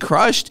shouldn't be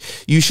crushed.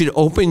 You should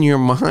open your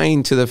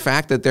mind to the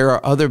fact that there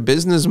are other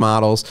business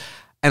models.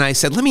 And I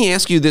said, let me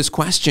ask you this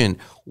question.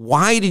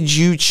 Why did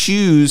you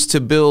choose to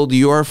build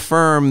your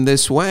firm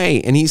this way?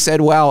 And he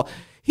said, well,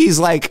 he's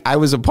like, I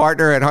was a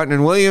partner at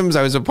Hutton & Williams.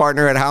 I was a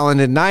partner at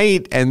Holland &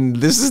 Knight. And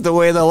this is the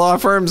way the law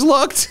firms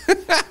looked.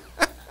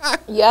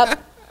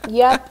 Yep.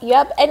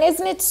 And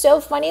isn't it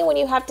so funny when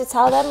you have to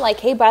tell them,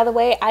 like, hey, by the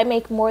way, I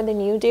make more than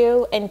you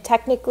do. And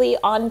technically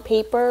on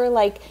paper,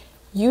 like,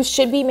 you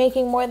should be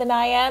making more than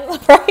I am,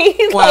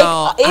 right?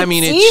 Well, like,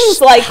 it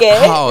seems like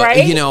it,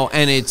 right?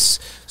 And it's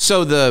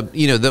so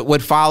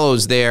what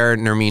follows there,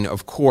 Nermin,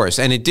 of course,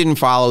 and it didn't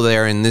follow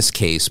there in this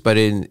case, but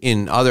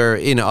in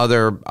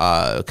other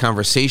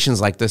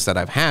conversations like this that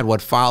I've had,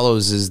 what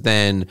follows is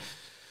then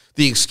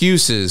the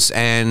excuses.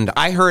 And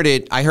I heard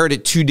it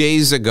 2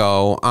 days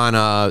ago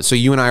so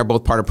you and I are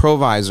both part of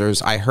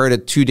Provisors. I heard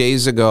it 2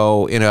 days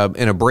ago in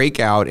a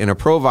breakout in a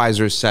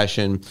Provisors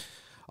session.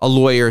 A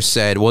lawyer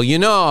said, well,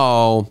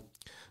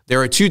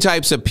 there are 2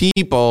 types of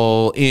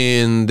people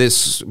in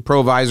this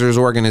Provisors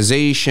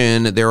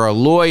organization. There are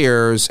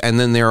lawyers, and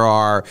then there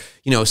are,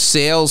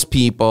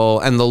 salespeople,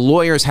 and the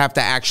lawyers have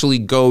to actually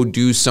go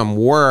do some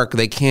work.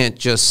 They can't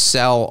just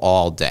sell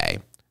all day,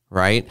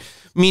 right?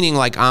 Meaning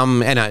like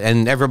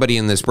and everybody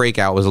in this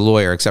breakout was a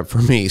lawyer except for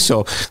me.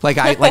 So like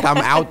I'm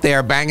out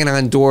there banging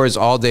on doors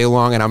all day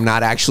long and I'm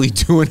not actually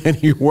doing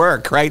any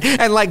work, right?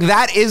 And like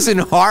that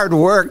isn't hard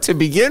work to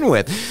begin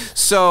with.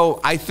 So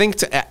I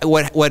think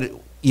what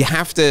you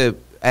have to,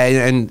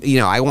 and you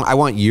know, I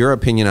want your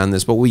opinion on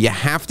this, but what you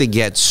have to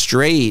get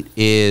straight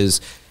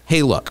is,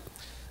 hey, look,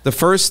 the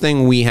first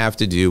thing we have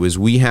to do is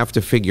we have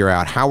to figure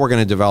out how we're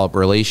going to develop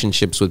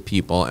relationships with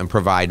people and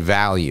provide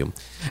value.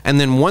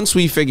 And then once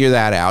we figure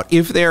that out,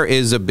 if there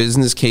is a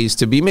business case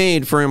to be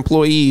made for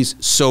employees,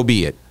 so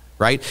be it,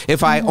 right?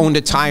 If I owned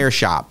a tire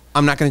shop,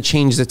 I'm not going to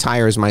change the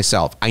tires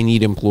myself. I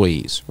need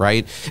employees,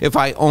 right? If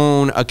I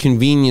own a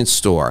convenience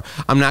store,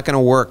 I'm not going to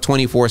work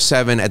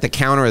 24/7 at the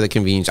counter of the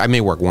convenience. I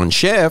may work one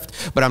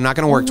shift, but I'm not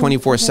going to work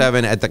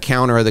 24/7 at the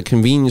counter of the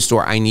convenience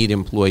store. I need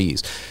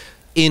employees.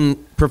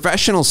 In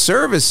professional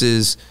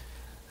services,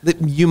 that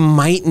you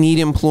might need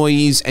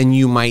employees and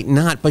you might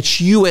not,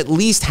 but you at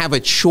least have a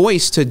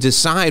choice to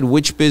decide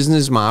which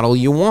business model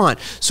you want.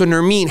 So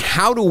Nermin,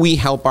 how do we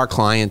help our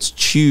clients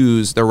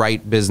choose the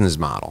right business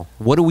model?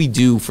 What do we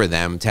do for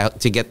them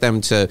to get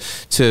them to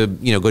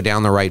go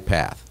down the right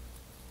path?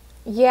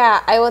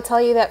 Yeah, I will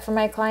tell you that for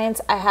my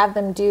clients, I have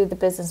them do the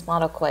business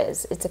model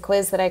quiz. It's a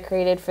quiz that I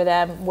created for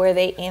them where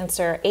they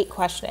answer 8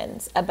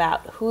 questions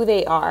about who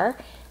they are,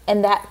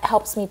 and that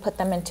helps me put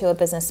them into a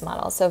business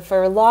model. So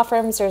for law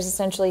firms, there's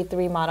essentially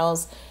 3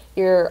 models.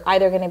 You're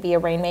either going to be a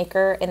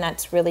rainmaker, and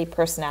that's really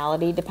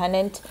personality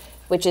dependent,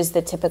 which is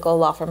the typical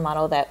law firm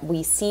model that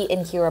we see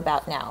and hear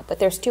about now. But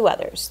there's 2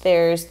 others.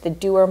 There's the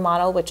doer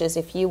model, which is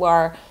if you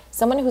are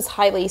someone who's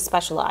highly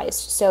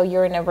specialized. So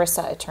you're an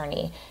ERISA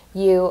attorney.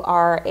 You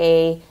are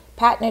a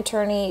patent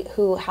attorney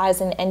who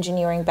has an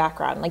engineering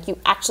background. Like you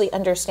actually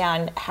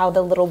understand how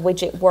the little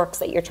widget works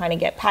that you're trying to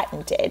get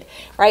patented,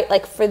 right?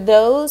 Like for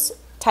those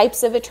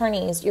types of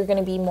attorneys, you're going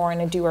to be more in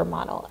a doer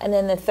model. And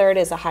then the third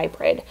is a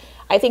hybrid.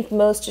 I think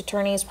most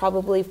attorneys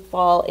probably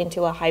fall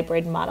into a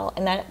hybrid model,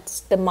 and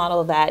that's the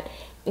model that,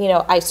 you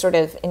know, I sort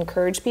of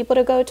encourage people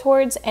to go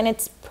towards. And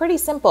it's pretty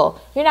simple.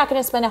 You're not going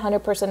to spend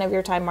 100% of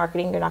your time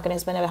marketing. You're not going to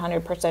spend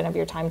 100% of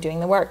your time doing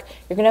the work.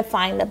 You're going to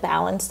find the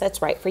balance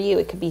that's right for you.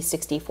 It could be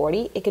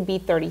 60-40. It could be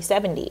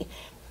 30-70.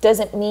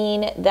 Doesn't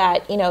mean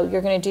that, you know,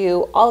 you're going to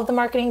do all of the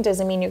marketing.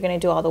 Doesn't mean you're going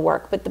to do all the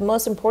work. But the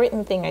most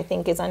important thing, I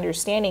think, is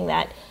understanding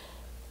that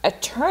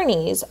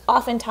attorneys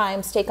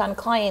oftentimes take on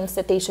clients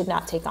that they should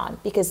not take on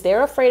because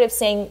they're afraid of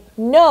saying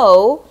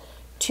no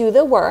to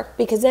the work,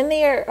 because then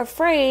they're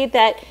afraid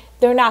that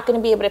they're not going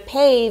to be able to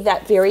pay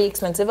that very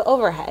expensive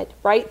overhead,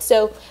 right?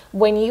 So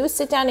when you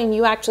sit down and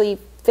you actually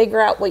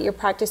figure out what your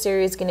practice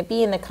area is going to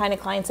be and the kind of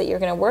clients that you're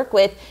going to work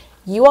with,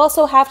 you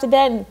also have to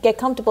then get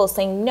comfortable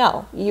saying,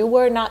 no, you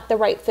were not the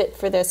right fit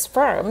for this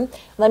firm.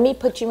 Let me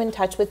put you in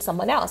touch with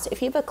someone else.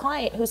 If you have a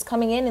client who's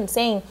coming in and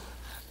saying,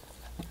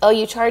 oh,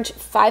 you charge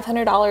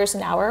 $500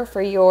 an hour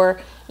for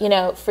your, you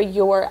know, for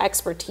your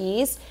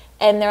expertise.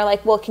 And they're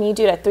like, well, can you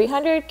do it at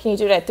 $300? Can you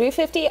do it at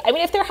 $350? I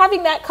mean, if they're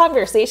having that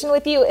conversation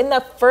with you in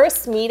the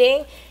first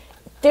meeting,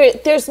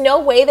 there's no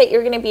way that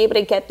you're going to be able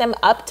to get them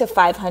up to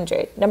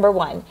 $500, number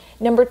one.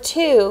 Number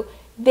two,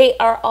 they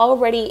are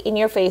already in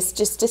your face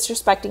just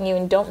disrespecting you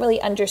and don't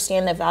really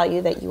understand the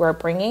value that you are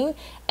bringing.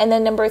 And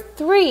then number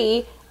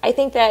three, I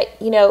think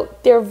that, you know,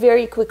 they're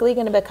very quickly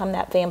going to become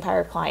that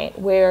vampire client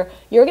where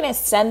you're going to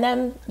send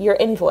them your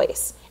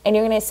invoice and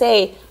you're going to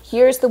say,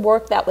 here's the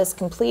work that was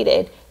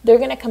completed. They're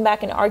going to come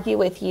back and argue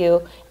with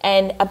you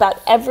and about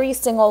every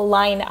single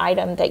line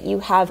item that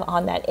you have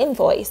on that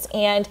invoice.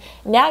 And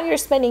now you're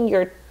spending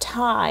your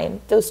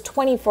time, those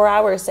 24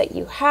 hours that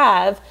you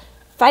have,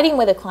 fighting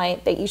with a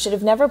client that you should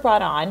have never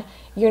brought on.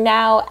 You're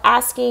now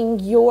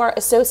asking your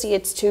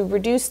associates to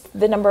reduce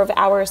the number of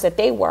hours that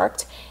they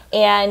worked.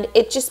 And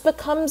it just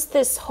becomes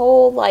this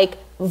whole like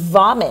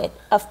vomit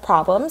of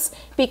problems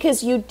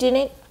because you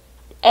didn't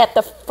at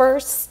the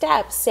first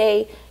step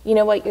say, you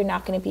know what, you're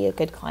not going to be a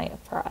good client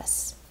for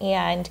us.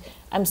 And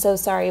I'm so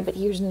sorry, but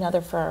here's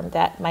another firm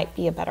that might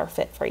be a better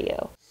fit for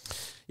you.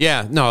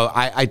 Yeah, no,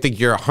 I think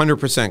you're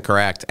 100%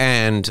 correct.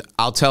 And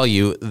I'll tell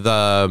you,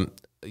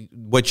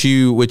 what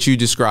you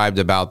described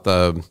about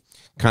the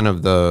kind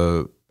of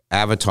the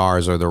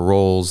avatars or the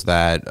roles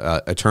that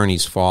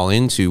attorneys fall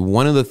into,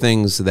 one of the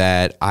things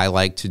that I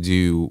like to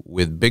do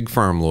with big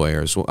firm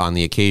lawyers on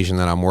the occasion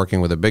that I'm working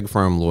with a big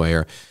firm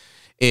lawyer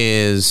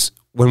is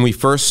when we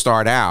first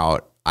start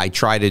out, I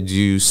try to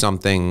do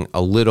something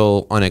a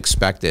little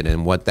unexpected.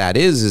 And what that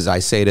is I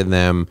say to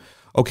them,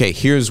 okay,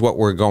 here's what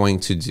we're going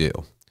to do.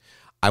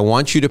 I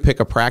want you to pick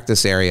a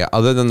practice area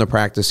other than the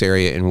practice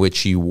area in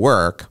which you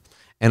work.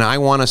 And I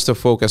want us to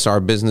focus our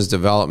business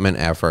development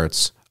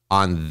efforts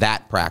on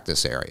that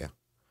practice area.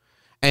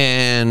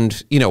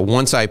 And, you know,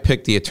 once I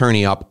pick the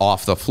attorney up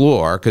off the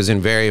floor, because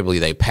invariably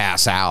they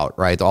pass out,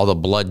 right? All the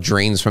blood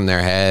drains from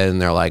their head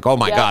and they're like, oh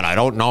my God, I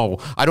don't know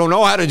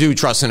how to do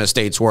trust and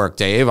estates work,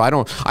 Dave. I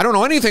don't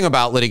know anything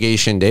about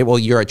litigation, Dave. Well,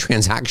 you're a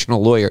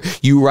transactional lawyer.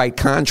 You write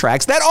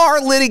contracts that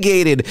are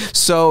litigated.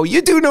 So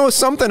you do know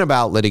something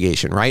about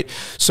litigation, right?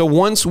 So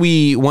once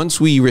we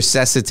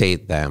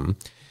resuscitate them,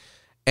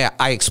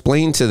 I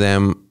explained to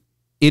them,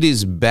 it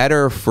is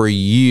better for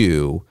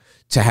you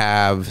to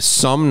have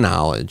some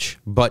knowledge,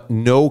 but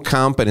no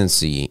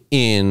competency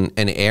in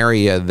an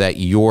area that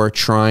you're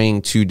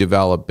trying to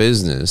develop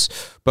business,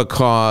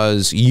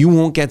 because you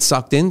won't get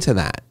sucked into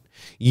that.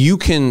 You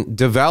can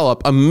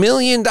develop $1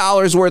 million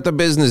worth of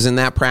business in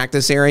that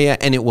practice area,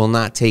 and it will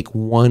not take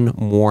one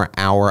more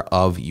hour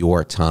of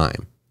your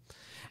time.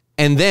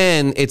 And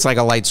then it's like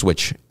a light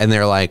switch, and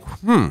they're like,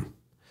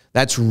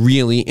 that's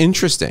really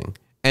interesting.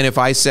 And if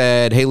I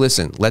said, hey,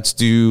 listen, let's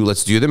do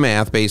the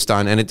math based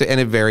on, and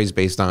it varies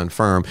based on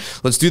firm.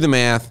 Let's do the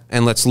math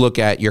and let's look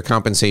at your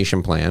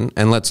compensation plan,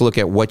 and let's look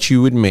at what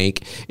you would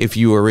make if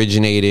you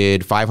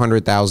originated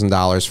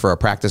 $500,000 for a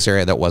practice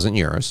area that wasn't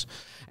yours.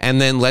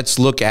 And then let's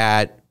look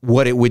at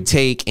what it would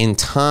take in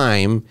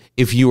time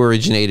if you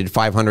originated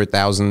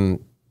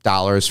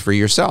 $500,000 for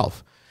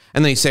yourself.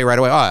 And they say right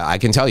away, I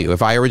can tell you,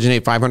 if I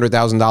originate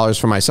 $500,000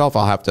 for myself,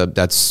 I'll have to,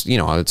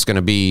 it's going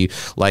to be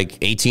like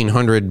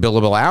 1,800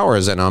 billable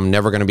hours, and I'm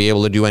never going to be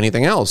able to do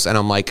anything else. And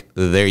I'm like,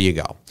 there you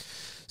go.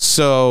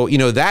 So,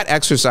 that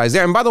exercise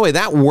there. And by the way,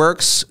 that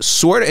works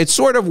it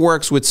sort of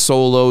works with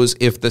solos.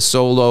 If the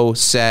solo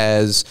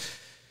says,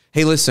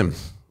 hey, listen,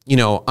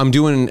 I'm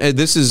doing,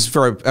 this is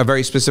for a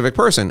very specific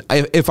person.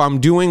 If I'm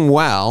doing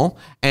well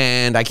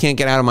and I can't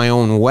get out of my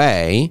own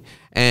way,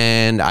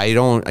 and I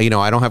don't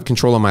have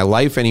control of my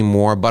life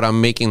anymore, but I'm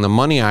making the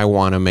money I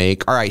want to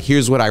make. All right,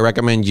 here's what I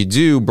recommend you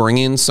do. Bring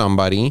in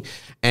somebody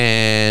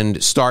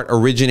and start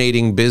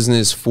originating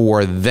business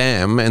for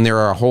them. And there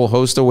are a whole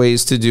host of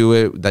ways to do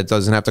it that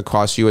doesn't have to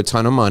cost you a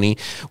ton of money.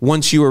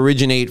 Once you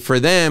originate for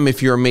them,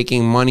 if you're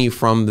making money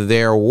from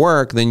their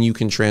work, then you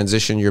can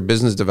transition your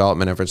business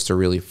development efforts to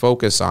really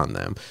focus on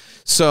them.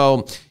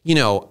 So,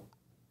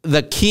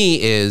 the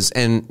key is,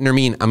 and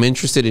Nermin, I'm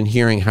interested in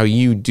hearing how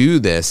you do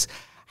this.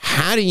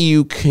 How do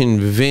you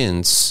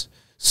convince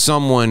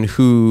someone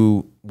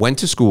who went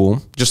to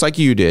school, just like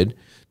you did,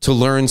 to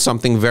learn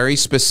something very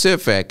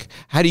specific?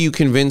 How do you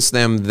convince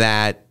them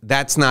that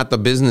that's not the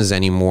business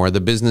anymore? The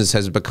business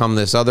has become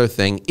this other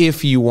thing,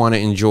 if you want to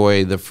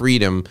enjoy the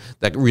freedom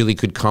that really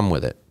could come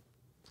with it?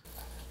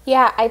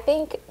 Yeah, I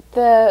think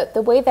the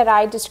way that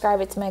I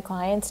describe it to my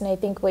clients, and I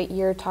think what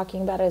you're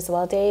talking about as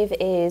well, Dave,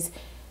 is,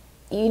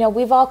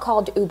 we've all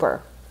called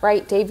Uber,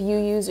 right? Dave, you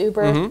use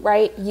Uber,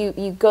 right?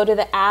 You go to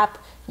the app,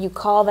 you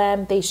call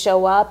them, they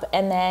show up,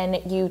 and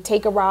then you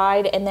take a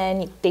ride, and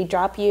then they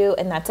drop you,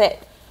 and that's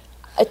it.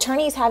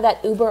 Attorneys have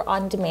that Uber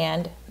on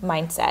demand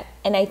mindset,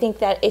 and I think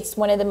that it's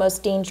one of the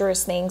most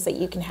dangerous things that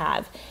you can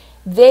have.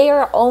 They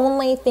are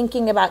only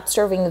thinking about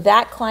serving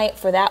that client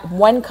for that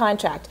one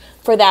contract,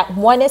 for that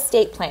one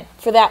estate plan,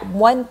 for that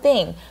one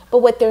thing. But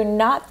what they're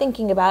not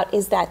thinking about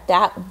is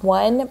that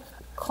one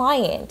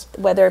client,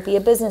 whether it be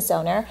a business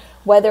owner,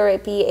 whether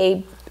it be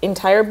a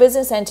entire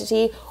business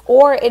entity,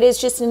 or it is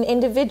just an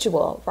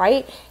individual,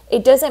 right?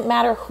 It doesn't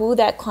matter who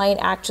that client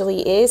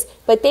actually is,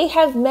 but they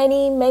have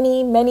many,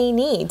 many, many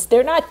needs.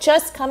 They're not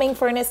just coming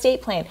for an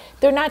estate plan.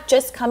 They're not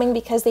just coming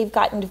because they've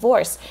gotten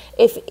divorced.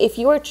 If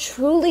you're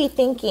truly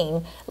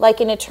thinking like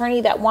an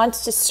attorney that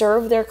wants to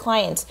serve their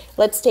clients,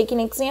 let's take an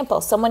example.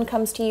 Someone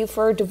comes to you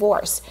for a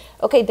divorce.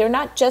 Okay, they're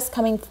not just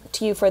coming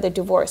to you for the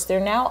divorce. They're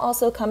now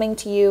also coming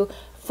to you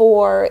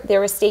for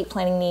their estate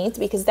planning needs,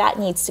 because that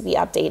needs to be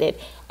updated.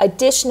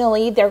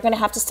 Additionally, they're going to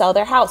have to sell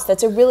their house.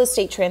 That's a real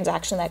estate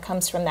transaction that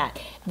comes from that.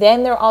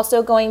 Then they're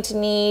also going to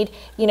need,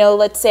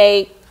 let's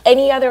say,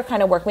 any other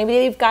kind of work. Maybe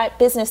they've got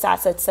business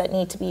assets that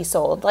need to be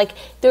sold. Like,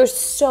 there's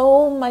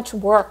so much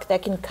work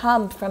that can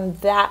come from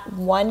that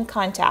one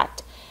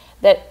contact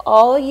that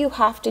all you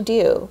have to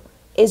do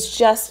is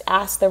just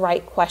ask the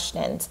right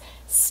questions.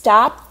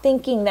 Stop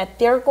thinking that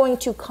they're going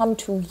to come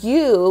to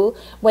you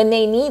when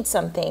they need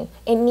something.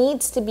 It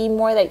needs to be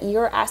more that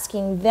you're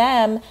asking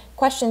them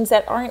questions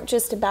that aren't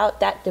just about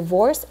that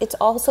divorce. It's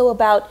also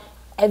about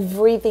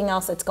everything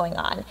else that's going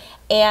on.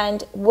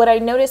 And what I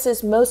notice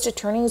is most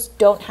attorneys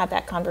don't have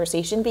that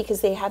conversation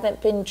because they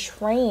haven't been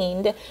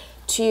trained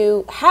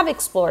to have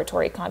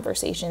exploratory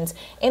conversations.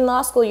 In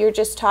law school, you're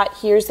just taught,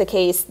 here's the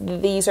case,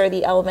 these are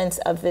the elements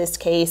of this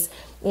case.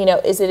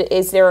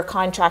 Is there a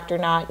contract or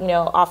not?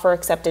 Offer,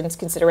 acceptance,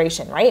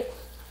 consideration, right?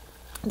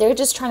 They're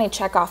just trying to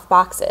check off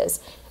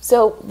boxes.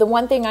 So the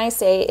one thing I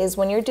say is,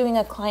 when you're doing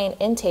a client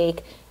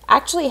intake,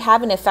 actually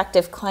have an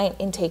effective client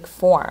intake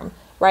form,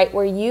 right?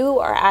 Where you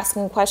are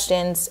asking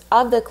questions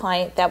of the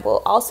client that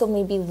will also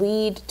maybe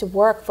lead to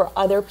work for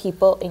other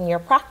people in your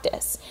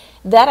practice.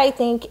 That, I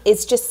think,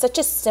 is just such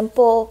a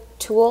simple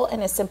tool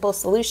and a simple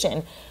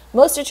solution.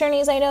 Most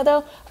attorneys I know,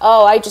 though,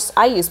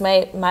 I use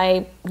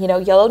my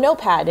yellow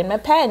notepad and my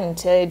pen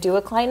to do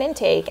a client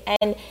intake,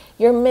 and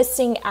you're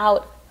missing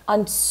out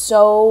on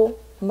so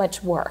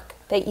much work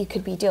that you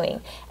could be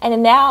doing.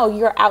 And now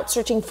you're out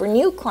searching for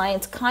new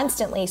clients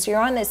constantly, so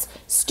you're on this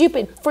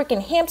stupid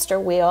freaking hamster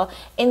wheel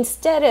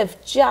instead of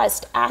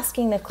just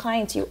asking the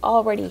clients you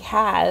already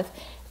have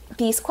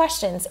these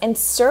questions and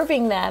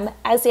serving them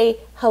as a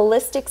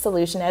holistic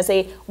solution, as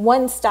a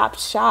one-stop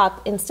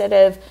shop, instead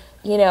of,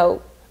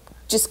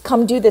 just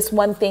come do this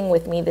one thing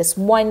with me this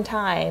one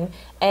time,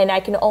 and I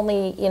can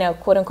only,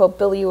 quote unquote,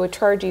 bill you or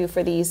charge you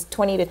for these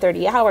 20 to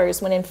 30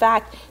 hours, when in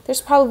fact,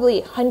 there's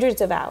probably hundreds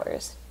of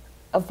hours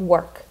of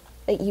work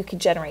that you could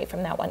generate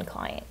from that one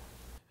client.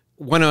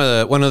 One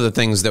of the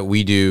things that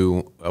we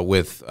do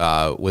with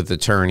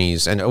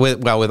attorneys and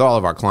with all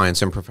of our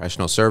clients in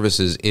professional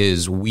services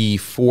is we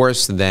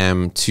force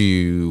them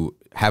to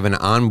have an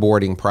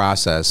onboarding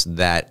process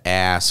that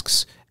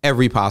asks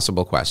every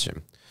possible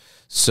question.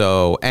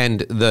 So,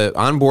 and the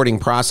onboarding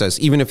process,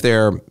 even if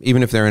they're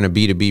in a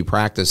B2B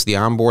practice, the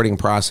onboarding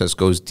process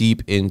goes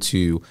deep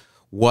into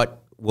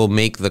what will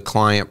make the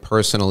client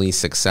personally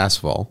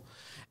successful.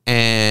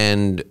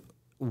 And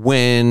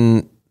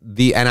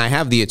I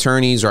have the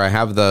attorneys, or I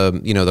have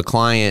the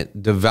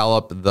client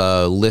develop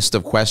the list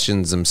of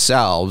questions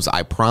themselves.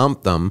 I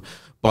prompt them,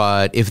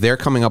 but if they're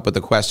coming up with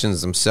the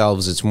questions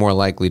themselves, it's more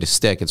likely to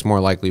stick. It's more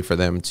likely for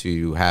them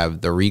to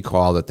have the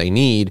recall that they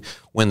need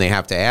when they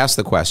have to ask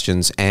the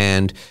questions.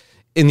 And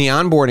in the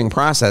onboarding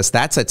process,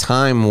 that's a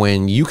time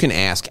when you can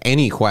ask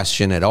any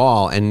question at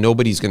all, and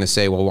nobody's going to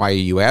say, well, why are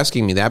you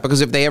asking me that? Because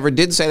if they ever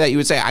did say that, you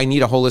would say, I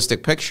need a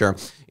holistic picture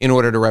in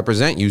order to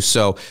represent you.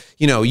 So,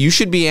 you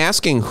should be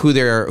asking who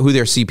their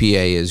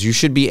CPA is. You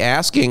should be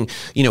asking,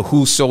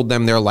 who sold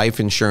them their life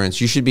insurance.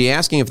 You should be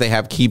asking if they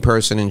have key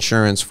person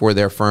insurance for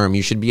their firm.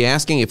 You should be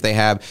asking if they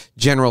have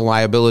general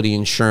liability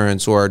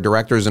insurance or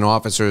directors and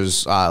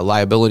officers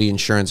liability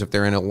insurance if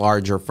they're in a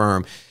larger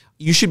firm.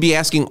 You should be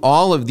asking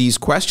all of these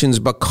questions,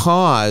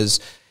 because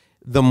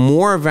the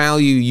more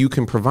value you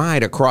can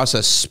provide across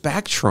a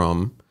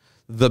spectrum,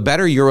 the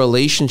better your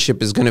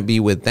relationship is going to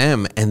be with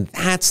them. And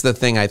that's the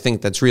thing I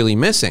think that's really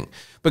missing.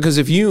 Because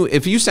if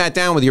you sat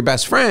down with your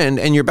best friend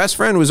and your best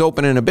friend was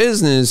opening a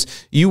business,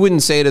 you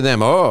wouldn't say to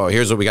them, oh,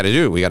 here's what we got to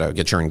do. We got to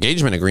get your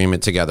engagement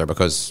agreement together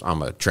because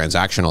I'm a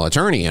transactional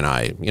attorney and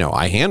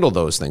I handle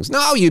those things.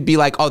 No, you'd be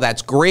like, oh,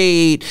 that's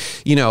great.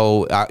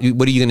 What are you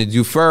going to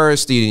do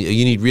first?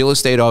 You need real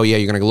estate. Oh yeah,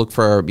 you're going to look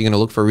for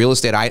real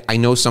estate. I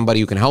know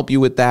somebody who can help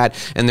you with that.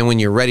 And then when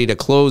you're ready to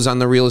close on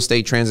the real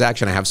estate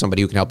transaction, I have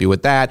somebody who can help you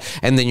with that.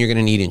 And then you're going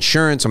to need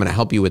insurance. I'm going to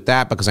help you with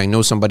that because I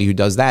know somebody who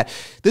does that.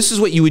 This is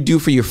what you would do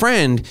for your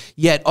friend.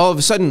 Yet all of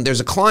a sudden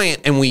there's a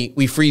client and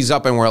we freeze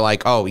up and we're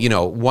like, oh,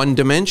 one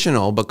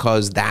dimensional,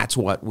 because that's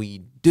what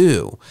we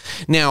do.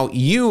 Now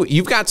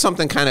you've got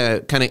something kind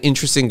of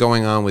interesting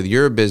going on with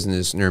your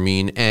business,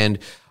 Nermin, and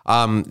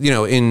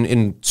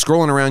in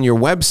scrolling around your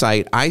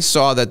website, I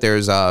saw that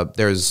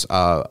there's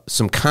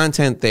some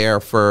content there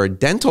for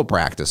dental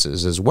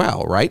practices as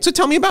well, right? So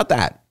tell me about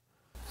that.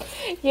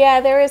 Yeah,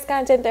 there is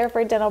content there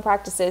for dental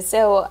practices.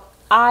 So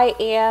I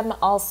am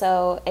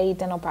also a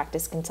dental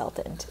practice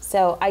consultant.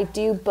 So I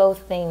do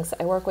both things.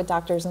 I work with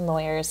doctors and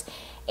lawyers,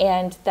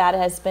 and that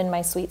has been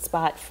my sweet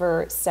spot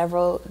for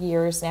several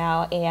years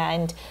now.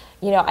 And,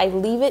 I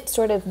leave it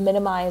sort of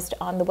minimized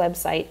on the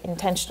website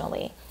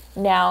intentionally.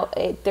 Now,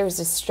 there's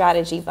a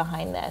strategy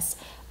behind this.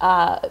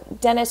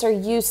 Dentists are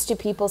used to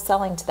people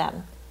selling to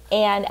them.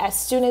 And as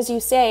soon as you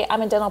say,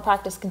 I'm a dental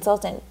practice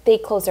consultant, they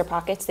close their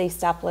pockets, they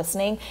stop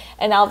listening,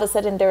 and all of a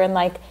sudden they're in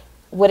like,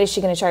 what is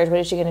she going to charge? What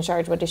is she going to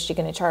charge? What is she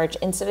going to charge?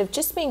 Instead of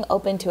just being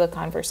open to a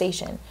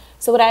conversation.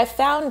 So what I've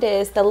found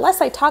is the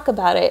less I talk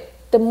about it,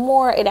 the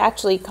more it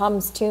actually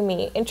comes to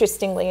me,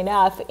 interestingly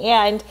enough.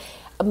 And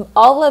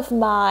all of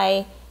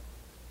my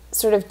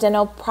sort of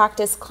dental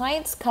practice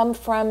clients come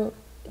from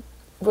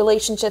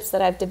relationships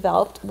that I've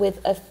developed with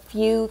a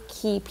few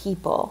key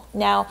people.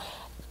 Now,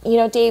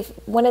 Dave,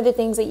 one of the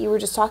things that you were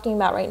just talking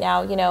about right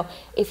now,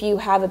 if you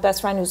have a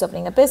best friend who's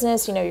opening a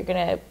business, you're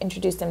going to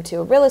introduce them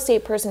to a real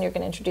estate person, you're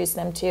going to introduce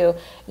them to,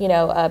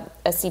 a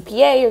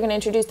CPA, you're going to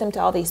introduce them to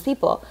all these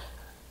people.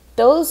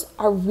 Those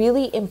are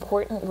really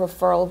important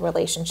referral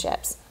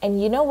relationships.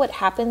 And you know what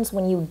happens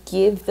when you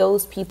give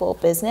those people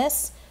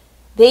business?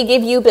 They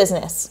give you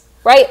business,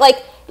 right?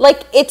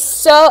 Like it's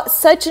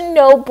such a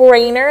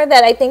no-brainer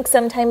that I think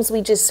sometimes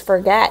we just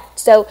forget.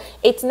 So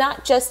it's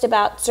not just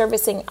about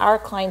servicing our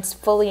clients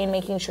fully and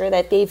making sure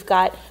that they've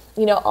got,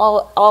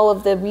 all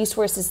of the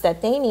resources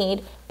that they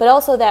need, but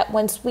also that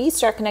once we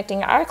start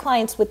connecting our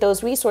clients with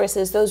those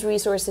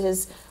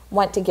resources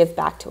want to give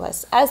back to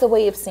us as a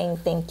way of saying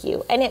thank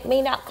you. And it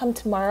may not come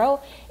tomorrow.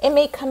 It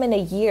may come in a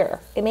year.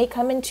 It may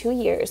come in 2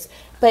 years,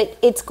 but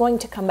it's going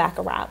to come back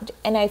around.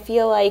 And I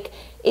feel like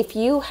if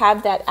you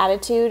have that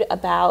attitude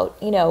about,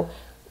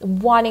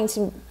 wanting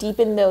to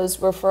deepen those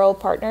referral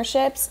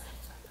partnerships,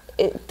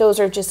 those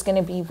are just going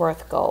to be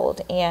worth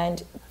gold.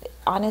 And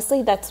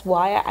honestly, that's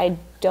why I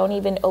don't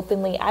even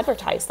openly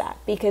advertise that,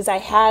 because I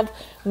have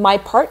my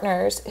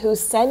partners who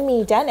send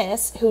me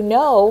dentists who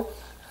know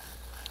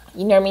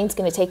Nermin's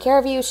going to take care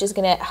of you. She's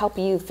going to help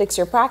you fix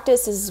your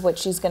practice. This is what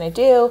she's going to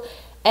do.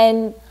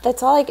 And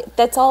that's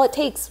all it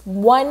takes.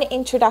 One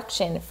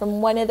introduction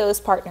from one of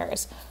those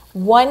partners,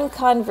 one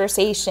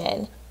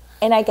conversation,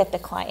 and I get the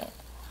client.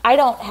 I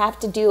don't have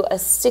to do a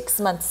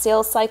 6-month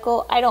sales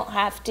cycle. I don't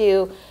have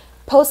to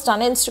post on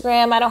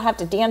Instagram. I don't have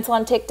to dance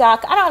on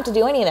TikTok. I don't have to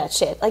do any of that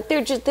shit. Like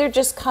they're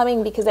just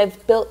coming because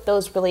I've built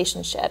those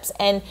relationships.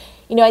 And,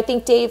 you know, I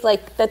think, Dave,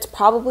 like that's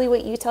probably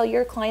what you tell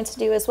your clients to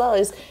do as well,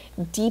 is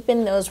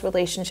deepen those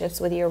relationships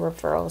with your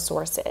referral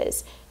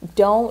sources.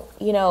 Don't,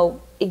 you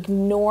know,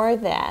 ignore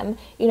them.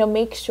 You know,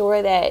 make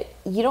sure that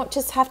you don't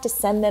just have to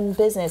send them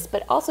business,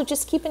 but also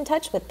just keep in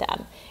touch with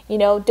them. You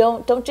know,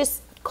 don't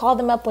just call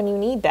them up when you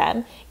need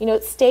them. You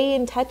know, stay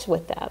in touch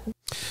with them.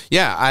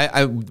 Yeah,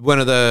 I one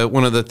of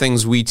the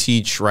things we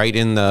teach right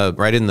in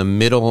the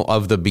middle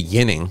of the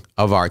beginning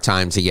of our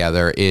time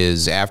together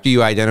is after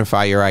you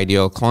identify your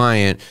ideal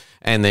client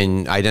and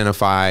then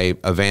identify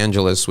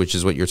evangelists, which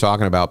is what you're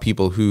talking about,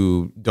 people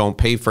who don't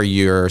pay for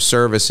your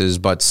services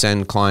but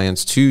send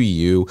clients to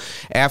you.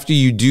 After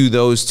you do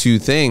those two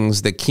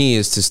things, the key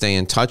is to stay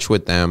in touch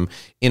with them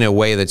in a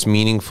way that's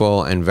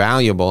meaningful and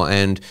valuable.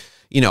 And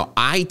you know,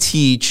 I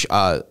teach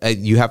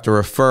you have to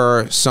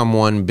refer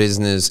someone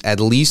business at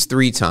least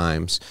 3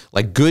 times,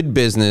 like good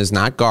business,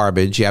 not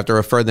garbage. You have to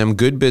refer them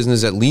good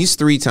business at least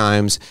 3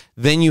 times.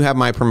 Then you have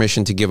my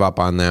permission to give up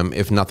on them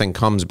if nothing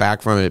comes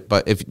back from it.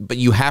 But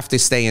you have to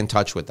stay in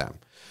touch with them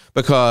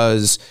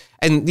because,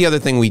 and the other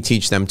thing we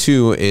teach them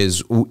too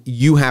is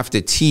you have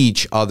to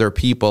teach other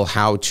people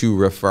how to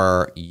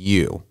refer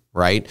you.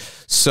 Right.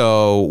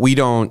 So we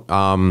don't,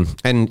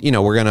 and you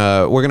know, we're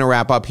going to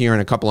wrap up here in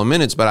a couple of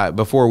minutes, but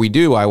before we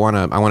do, I want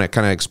to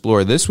kind of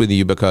explore this with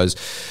you because,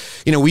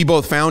 you know, we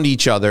both found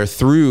each other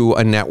through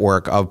a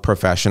network of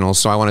professionals.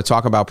 So I want to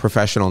talk about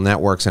professional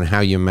networks and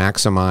how you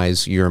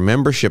maximize your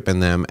membership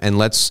in them. And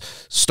let's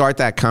start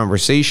that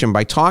conversation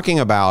by talking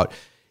about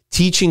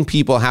teaching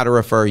people how to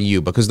refer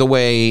you, because the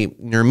way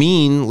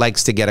Nermin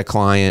likes to get a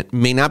client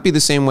may not be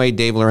the same way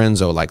Dave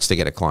Lorenzo likes to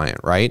get a client,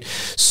 right?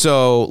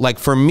 So like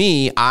for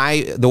me,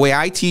 the way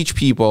I teach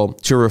people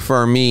to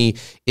refer me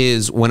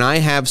is when I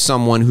have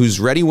someone who's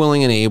ready,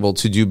 willing, and able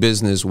to do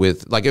business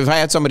with, like if I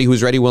had somebody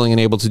who's ready, willing, and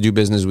able to do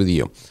business with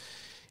you.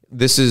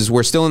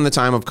 We're still in the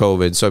time of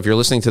COVID. So if you're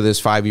listening to this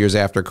 5 years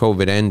after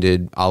COVID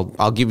ended,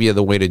 I'll give you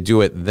the way to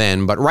do it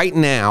then. But right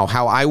now,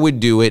 how I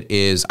would do it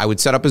is I would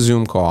set up a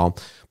Zoom call.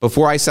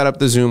 Before I set up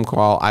the Zoom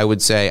call, I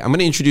would say, I'm going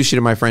to introduce you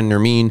to my friend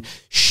Nermin.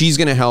 She's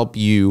going to help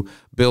you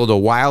build a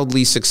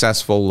wildly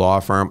successful law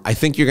firm. I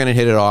think you're going to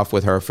hit it off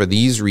with her for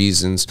these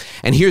reasons.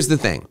 And here's the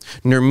thing.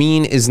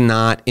 Nermin is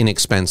not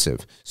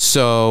inexpensive.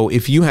 So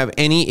if you have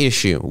any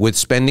issue with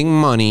spending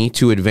money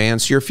to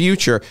advance your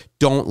future,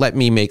 don't let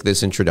me make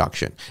this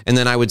introduction. And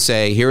then I would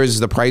say, here is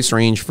the price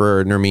range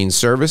for Nermin's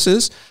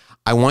services.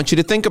 I want you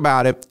to think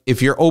about it.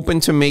 If you're open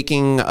to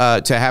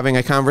having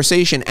a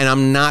conversation, and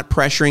I'm not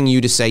pressuring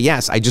you to say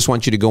yes, I just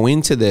want you to go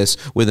into this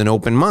with an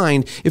open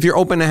mind. If you're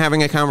open to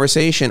having a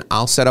conversation,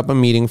 I'll set up a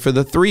meeting for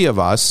the 3 of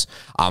us.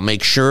 I'll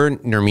make sure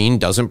Nermin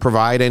doesn't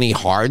provide any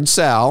hard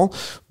sell,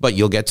 but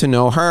you'll get to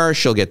know her.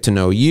 She'll get to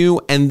know you.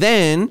 And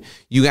then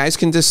you guys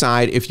can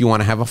decide if you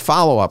want to have a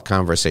follow-up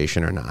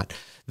conversation or not.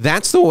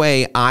 That's the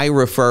way I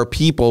refer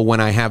people when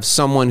I have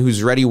someone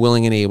who's ready,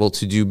 willing, and able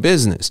to do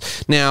business.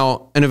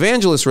 Now, an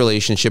evangelist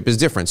relationship is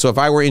different. So if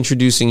I were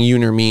introducing you,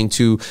 Nermin,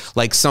 to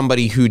like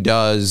somebody who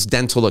does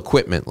dental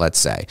equipment, let's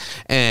say,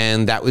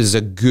 and that was a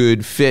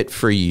good fit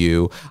for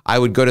you, I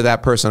would go to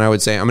that person. I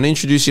would say, I'm going to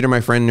introduce you to my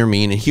friend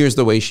Nermin, and here's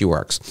the way she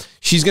works.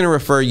 She's going to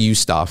refer you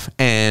stuff,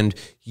 and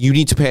you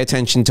need to pay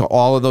attention to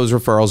all of those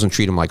referrals and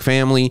treat them like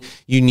family.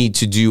 You need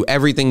to do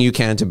everything you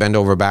can to bend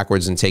over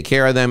backwards and take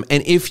care of them.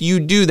 And if you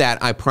do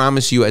that, I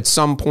promise you at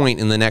some point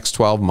in the next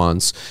 12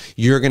 months,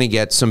 you're going to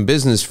get some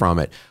business from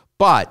it.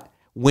 But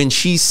when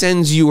she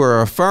sends you a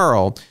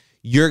referral,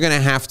 you're going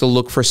to have to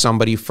look for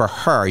somebody for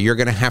her. You're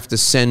going to have to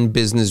send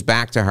business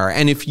back to her.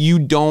 And if you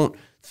don't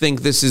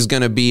think this is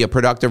going to be a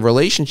productive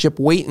relationship,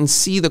 wait and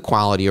see the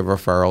quality of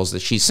referrals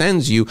that she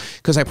sends you,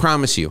 because I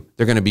promise you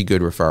they're going to be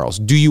good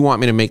referrals. Do you want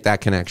me to make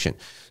that connection?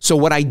 So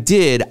what I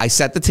did, I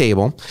set the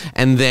table,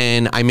 and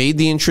then I made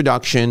the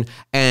introduction,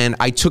 and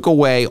I took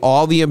away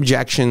all the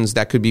objections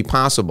that could be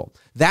possible.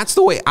 That's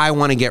the way I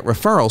want to get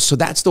referrals. So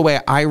that's the way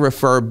I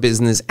refer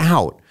business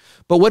out.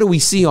 But what do we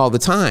see all the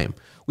time?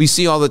 We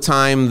see all the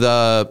time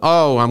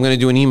I'm going to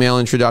do an email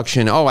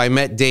introduction. Oh, I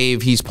met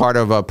Dave. He's part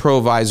of a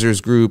Provisors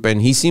group, and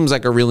he seems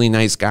like a really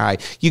nice guy.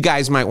 You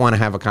guys might want to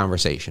have a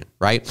conversation,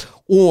 right?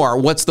 Or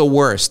what's the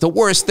worst? The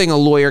worst thing a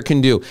lawyer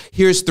can do.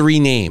 Here's 3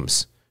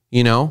 names,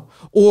 you know?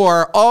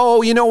 Or,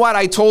 oh, you know what?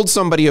 I told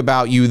somebody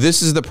about you.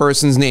 This is the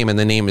person's name, and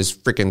the name is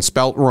freaking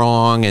spelt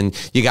wrong, and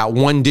you got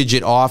 1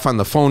 digit off on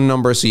the phone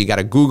number, so you got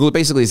to Google it.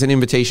 Basically, it's an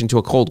invitation to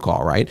a cold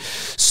call, right?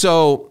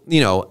 So,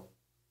 you know,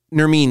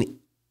 Nermin,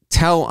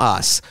 tell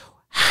us,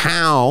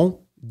 how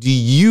do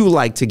you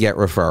like to get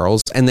referrals?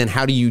 And then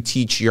how do you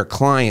teach your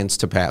clients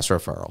to pass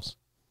referrals?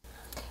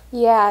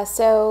 Yeah,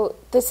 so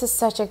this is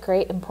such a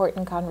great,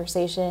 important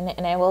conversation.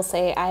 And I will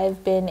say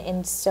I've been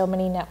in so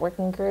many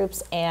networking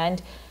groups,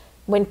 and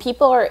when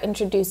people are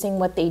introducing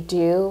what they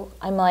do,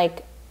 I'm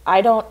like,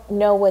 I don't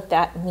know what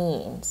that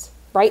means,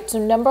 right? So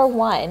number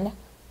 1,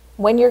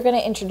 when you're going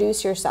to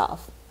introduce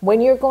yourself,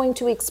 when you're going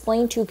to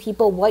explain to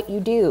people what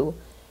you do,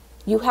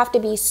 you have to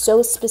be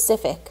so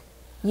specific.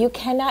 You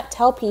cannot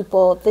tell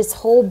people this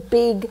whole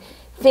big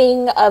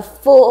thing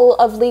full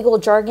of legal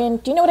jargon.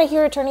 Do you know what I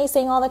hear attorneys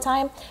saying all the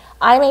time?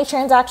 I'm a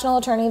transactional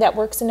attorney that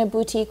works in a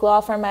boutique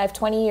law firm. I have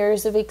 20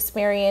 years of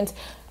experience.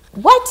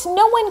 What?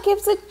 No one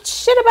gives a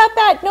shit about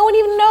that. No one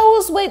even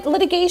knows what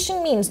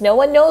litigation means. No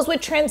one knows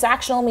what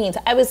transactional means.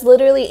 I was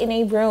literally in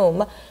a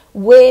room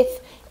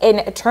with an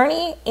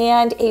attorney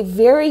and a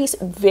very,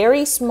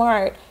 very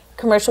smart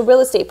commercial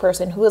real estate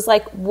person who was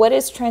like, what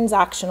does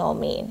transactional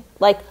mean?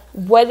 Like,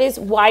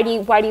 why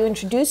do you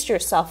introduce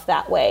yourself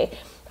that way?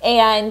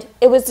 And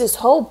it was this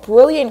whole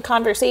brilliant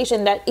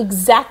conversation that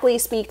exactly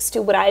speaks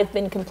to what I've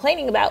been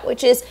complaining about,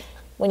 which is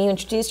when you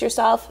introduce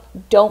yourself,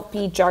 don't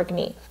be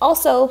jargony.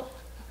 Also,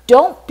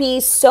 don't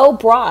be so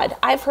broad.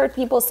 I've heard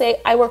people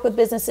say, I work with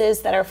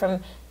businesses that are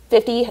from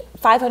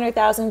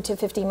 500,000 to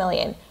 50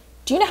 million.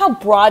 Do you know how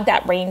broad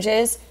that range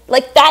is?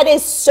 Like, that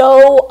is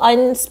so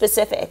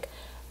unspecific.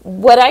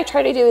 What I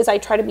try to do is I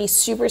try to be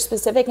super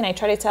specific, and I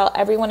try to tell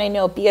everyone I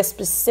know, be as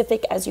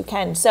specific as you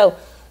can. So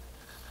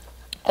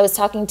I was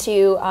talking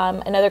to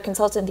another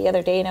consultant the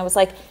other day, and I was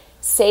like,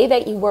 say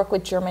that you work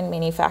with German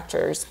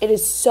manufacturers. It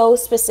is so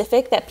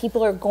specific that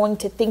people are going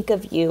to think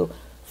of you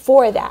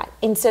for that.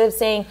 Instead of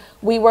saying,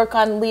 we work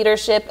on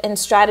leadership and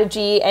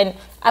strategy. And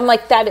I'm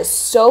like, that is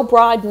so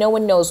broad. No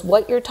one knows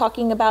what you're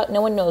talking about.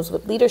 No one knows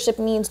what leadership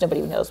means.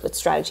 Nobody knows what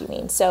strategy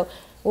means. So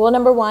rule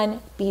number one,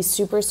 be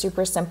super,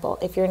 super simple.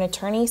 If you're an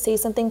attorney, say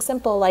something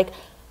simple like,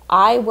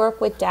 I work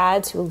with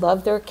dads who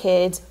love their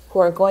kids, who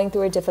are going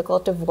through a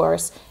difficult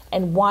divorce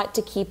and want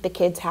to keep the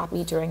kids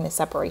happy during the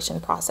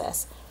separation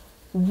process.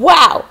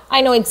 Wow, I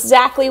know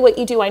exactly what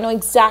you do. I know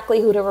exactly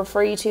who to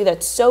refer you to.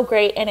 That's so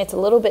great. And it's a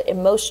little bit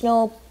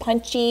emotional,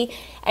 punchy,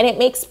 and it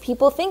makes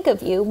people think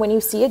of you when you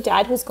see a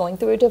dad who's going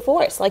through a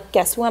divorce. Like,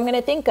 guess who I'm going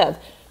to think of?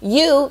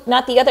 You,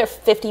 not the other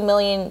 50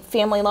 million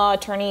family law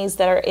attorneys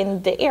that are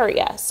in the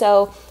area.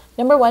 So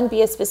number one,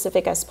 be as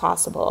specific as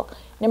possible.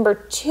 Number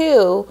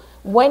two,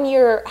 when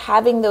you're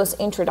having those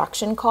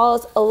introduction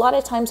calls, a lot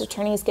of times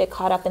attorneys get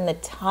caught up in the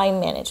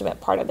time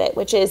management part of it,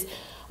 which is,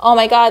 oh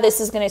my God,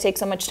 this is going to take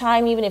so much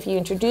time. Even if you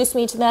introduce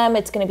me to them,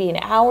 it's going to be an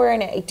hour.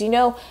 And do you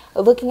know,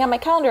 looking at my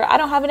calendar, I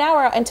don't have an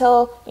hour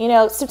until,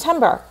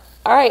 September.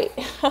 All right,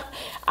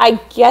 I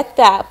get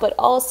that. But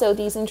also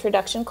these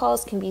introduction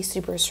calls can be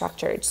super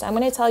structured. So I'm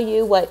going to tell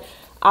you what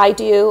I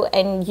do,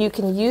 and you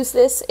can use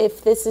this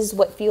if this is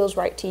what feels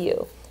right to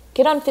you.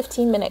 Get on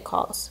 15-minute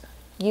calls.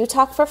 You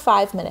talk for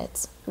 5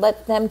 minutes.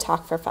 Let them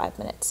talk for 5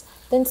 minutes.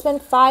 Then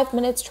spend 5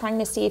 minutes trying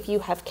to see if you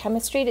have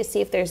chemistry, to see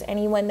if there's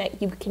anyone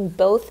that you can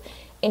both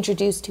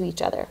introduce to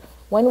each other.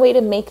 One way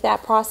to make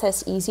that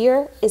process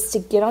easier is to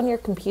get on your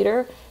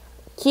computer,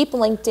 keep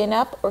LinkedIn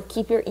up or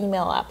keep your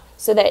email up,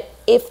 so that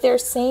if they're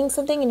saying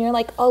something and you're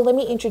like, oh, let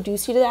me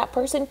introduce you to that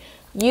person,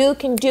 you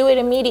can do it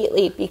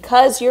immediately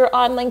because you're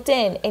on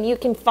LinkedIn and you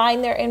can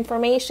find their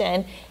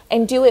information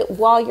and do it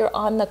while you're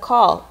on the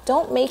call.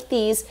 Don't make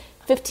these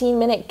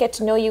 15-minute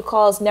get-to-know-you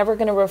calls, never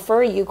going to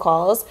refer you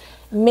calls.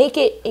 Make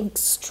it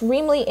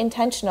extremely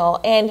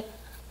intentional and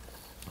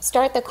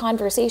start the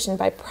conversation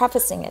by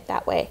prefacing it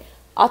that way.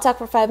 I'll talk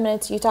for 5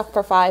 minutes, you talk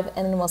for 5,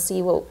 and then we'll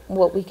see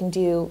what we can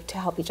do to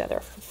help each other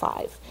for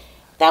 5.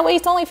 That way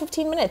it's only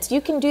 15 minutes. You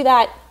can do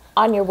that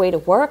on your way to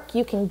work.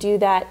 You can do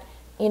that,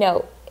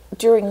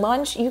 during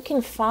lunch. You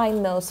can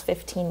find those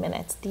 15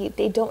 minutes.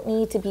 They don't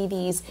need to be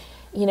these,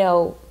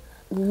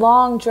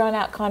 long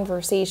drawn-out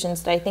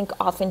conversations that I think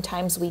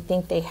oftentimes we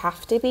think they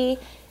have to be.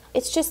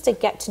 It's just a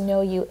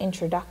get-to-know-you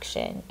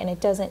introduction, and it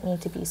doesn't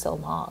need to be so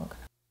long.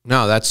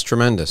 No, that's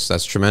tremendous.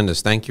 That's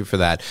tremendous. Thank you for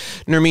that.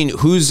 Nermin,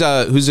 who's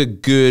a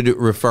good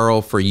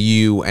referral for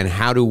you, and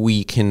how do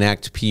we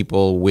connect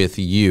people with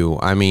you?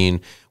 I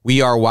mean,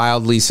 we are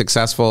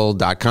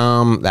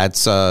wildlysuccessful.com.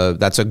 That's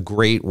a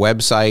great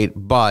website,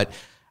 but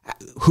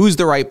who's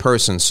the right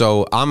person?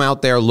 So I'm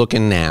out there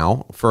looking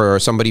now for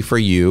somebody for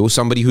you,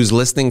 somebody who's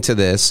listening to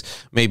this,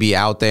 maybe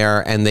out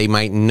there, and they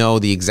might know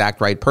the exact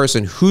right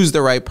person. Who's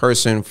the right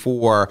person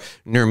for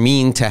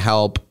Nermin to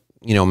help,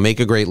 make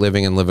a great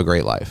living and live a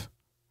great life?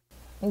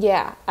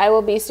 Yeah, I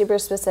will be super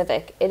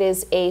specific. It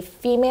is a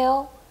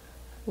female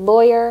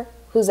lawyer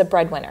who's a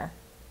breadwinner.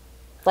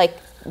 Like,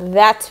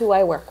 that's who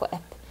I work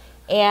with.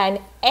 And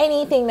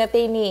anything that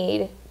they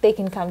need, they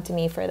can come to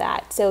me for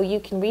that. So you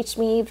can reach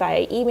me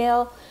via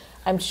email.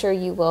 I'm sure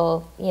you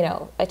will,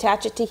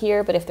 attach it to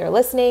here. But if they're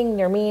listening,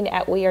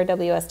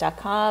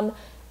 Nermin@wearews.com.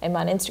 I'm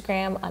on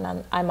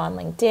Instagram. I'm on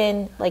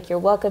LinkedIn. Like, you're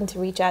welcome to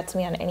reach out to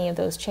me on any of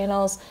those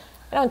channels.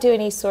 I don't do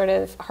any sort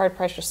of hard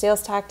pressure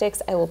sales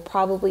tactics. I will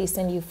probably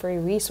send you free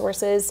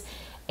resources,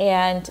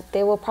 and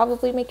they will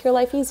probably make your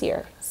life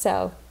easier.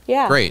 So,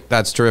 yeah. Great.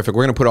 That's terrific.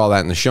 We're going to put all that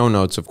in the show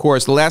notes, of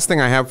course. The last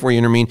thing I have for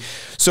you, Nermin,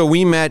 so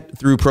we met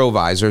through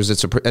Provisors.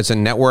 It's a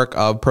network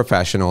of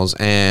professionals,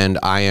 and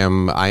I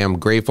am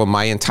grateful.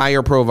 My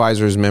entire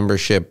Provisors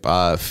membership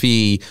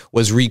fee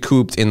was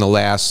recouped in the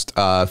last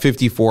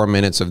 54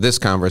 minutes of this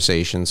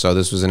conversation. So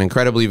this was an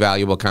incredibly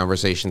valuable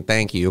conversation.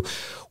 Thank you.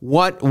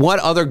 What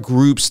other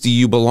groups do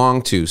you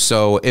belong to?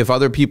 So if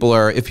people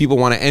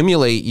want to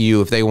emulate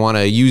you, if they want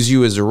to use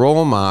you as a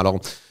role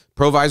model,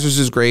 Provisors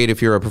is great if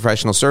you're a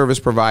professional service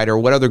provider.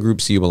 What other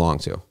groups do you belong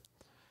to?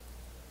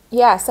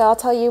 Yeah, so I'll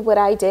tell you what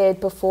I did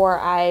before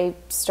I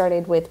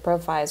started with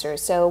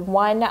Provisors. So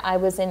one, I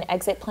was in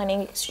Exit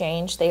Planning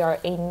Exchange. They are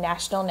a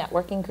national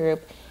networking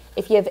group.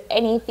 If you have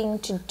anything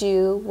to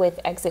do with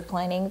exit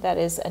planning, that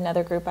is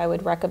another group I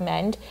would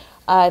recommend.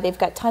 They've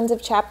got tons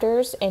of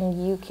chapters,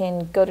 and you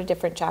can go to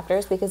different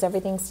chapters because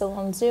everything's still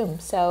on Zoom.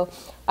 So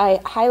I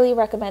highly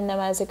recommend them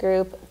as a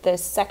group. The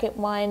second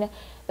one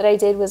that I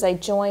did was I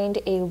joined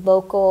a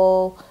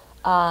local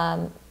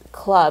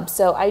club.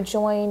 So I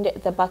joined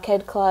the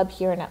Buckhead Club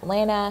here in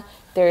Atlanta.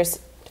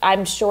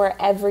 I'm sure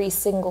every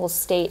single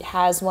state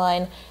has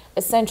one.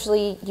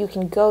 Essentially, you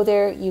can go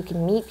there, you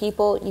can meet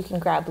people, you can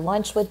grab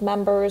lunch with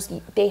members.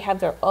 They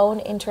have their own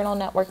internal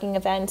networking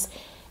events.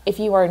 If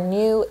you are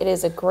new, it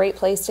is a great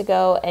place to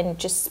go and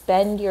just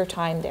spend your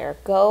time there.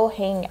 Go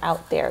hang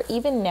out there.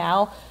 Even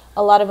now,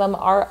 a lot of them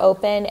are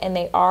open and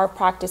they are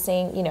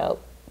practicing,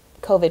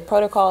 COVID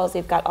protocols.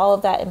 They've got all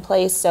of that in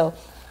place. So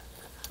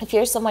if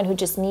you're someone who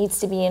just needs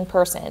to be in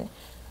person,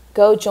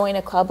 go join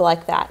a club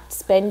like that.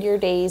 Spend your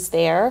days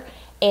there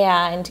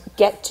and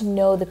get to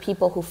know the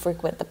people who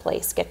frequent the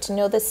place. Get to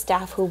know the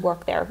staff who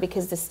work there,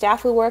 because the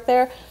staff who work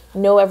there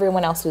know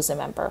everyone else who's a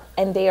member.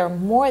 And they are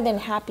more than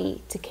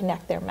happy to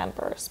connect their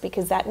members,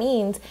 because that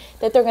means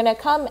that they're gonna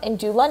come and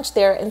do lunch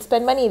there and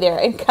spend money there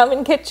and come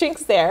and get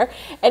drinks there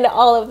and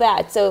all of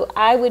that. So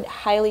I would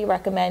highly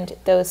recommend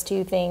those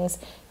two things.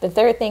 The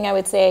third thing I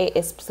would say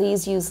is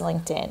please use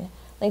LinkedIn.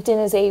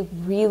 LinkedIn is a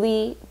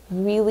really,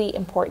 really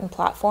important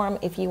platform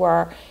if you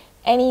are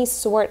any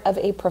sort of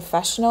a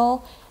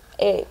professional.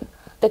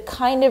 The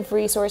kind of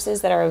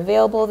resources that are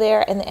available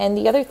there. And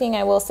the other thing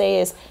I will say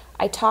is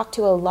I talk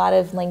to a lot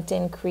of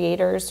LinkedIn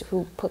creators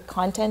who put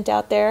content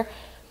out there.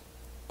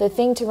 The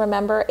thing to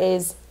remember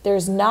is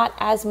there's not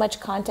as much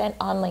content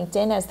on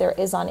LinkedIn as there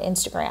is on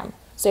Instagram.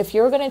 So if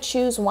you're going to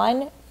choose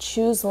one,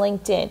 choose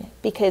LinkedIn,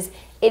 because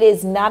it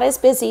is not as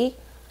busy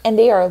and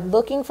they are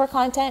looking for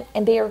content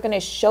and they are going to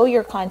show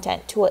your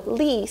content to at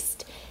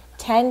least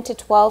 10 to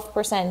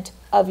 12%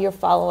 of your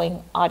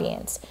following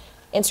audience.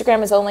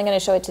 Instagram is only going to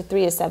show it to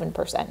 3 to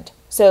 7%.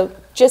 So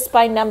just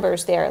by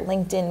numbers there,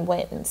 LinkedIn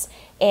wins.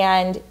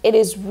 And it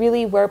is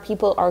really where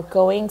people are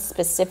going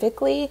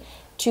specifically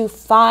to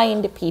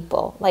find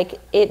people.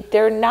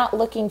 They're not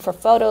looking for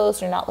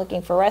photos, they're not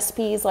looking for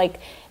recipes.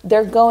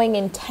 They're going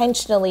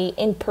intentionally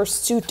in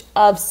pursuit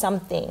of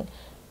something.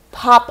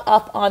 Pop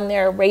up on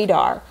their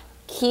radar.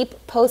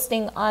 Keep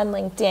posting on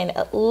LinkedIn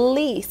at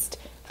least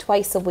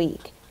twice a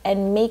week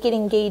and make it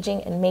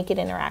engaging and make it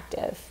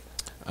interactive.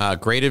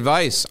 Great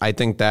advice. I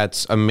think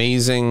that's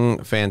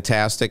amazing,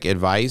 fantastic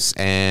advice,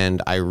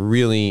 and I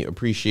really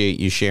appreciate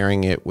you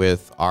sharing it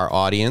with our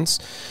audience.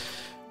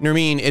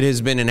 Nermin, it has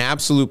been an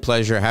absolute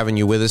pleasure having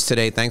you with us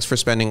today. Thanks for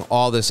spending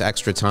all this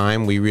extra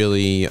time. We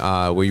really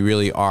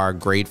are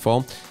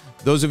grateful.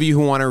 Those of you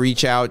who want to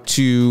reach out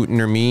to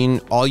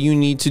Nermin, all you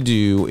need to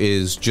do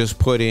is just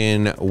put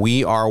in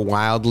 "We Are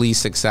Wildly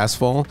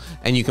Successful,"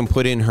 and you can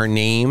put in her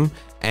name,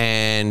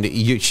 and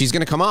she's going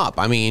to come up.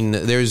 I mean,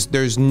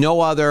 there's no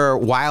other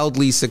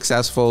wildly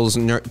successful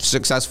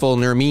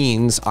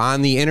Nermins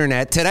on the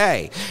internet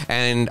today.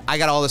 And I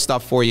got all the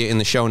stuff for you in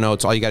the show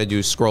notes. All you got to do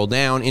is scroll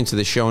down into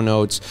the show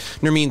notes.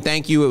 Nermin,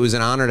 thank you. It was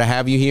an honor to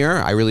have you here.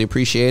 I really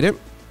appreciate it.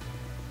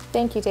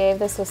 Thank you, Dave.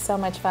 This was so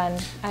much fun.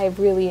 I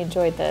really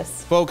enjoyed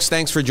this. Folks,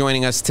 thanks for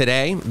joining us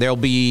today. There'll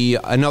be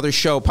another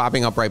show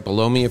popping up right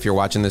below me if you're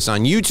watching this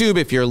on YouTube.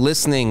 If you're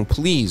listening,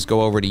 please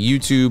go over to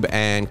YouTube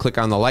and click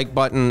on the like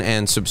button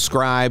and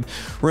subscribe.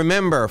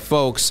 Remember,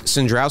 folks,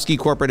 Cendrowski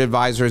Corporate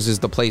Advisors is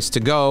the place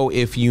to go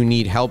if you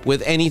need help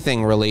with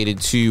anything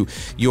related to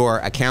your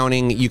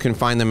accounting. You can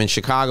find them in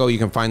Chicago. You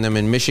can find them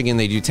in Michigan.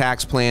 They do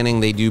tax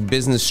planning. They do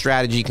business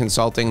strategy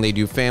consulting. They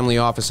do family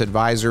office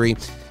advisory.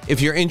 If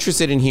you're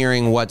interested in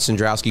hearing what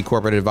Cendrowski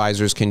Corporate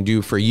Advisors can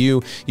do for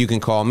you, you can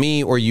call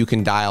me or you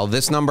can dial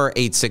this number,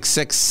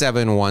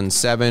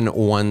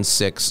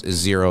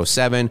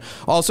 866-717-1607.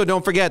 Also,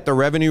 don't forget the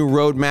Revenue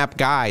Roadmap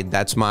Guide.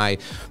 That's my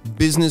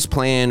business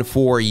plan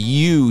for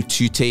you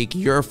to take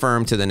your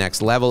firm to the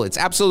next level. It's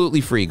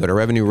absolutely free. Go to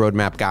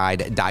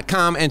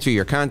revenueroadmapguide.com, enter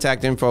your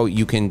contact info.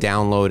 You can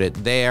download it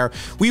there.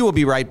 We will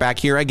be right back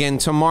here again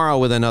tomorrow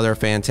with another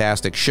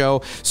fantastic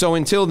show. So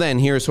until then,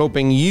 here's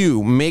hoping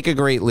you make a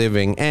great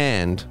living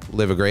and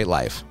live a great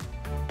life.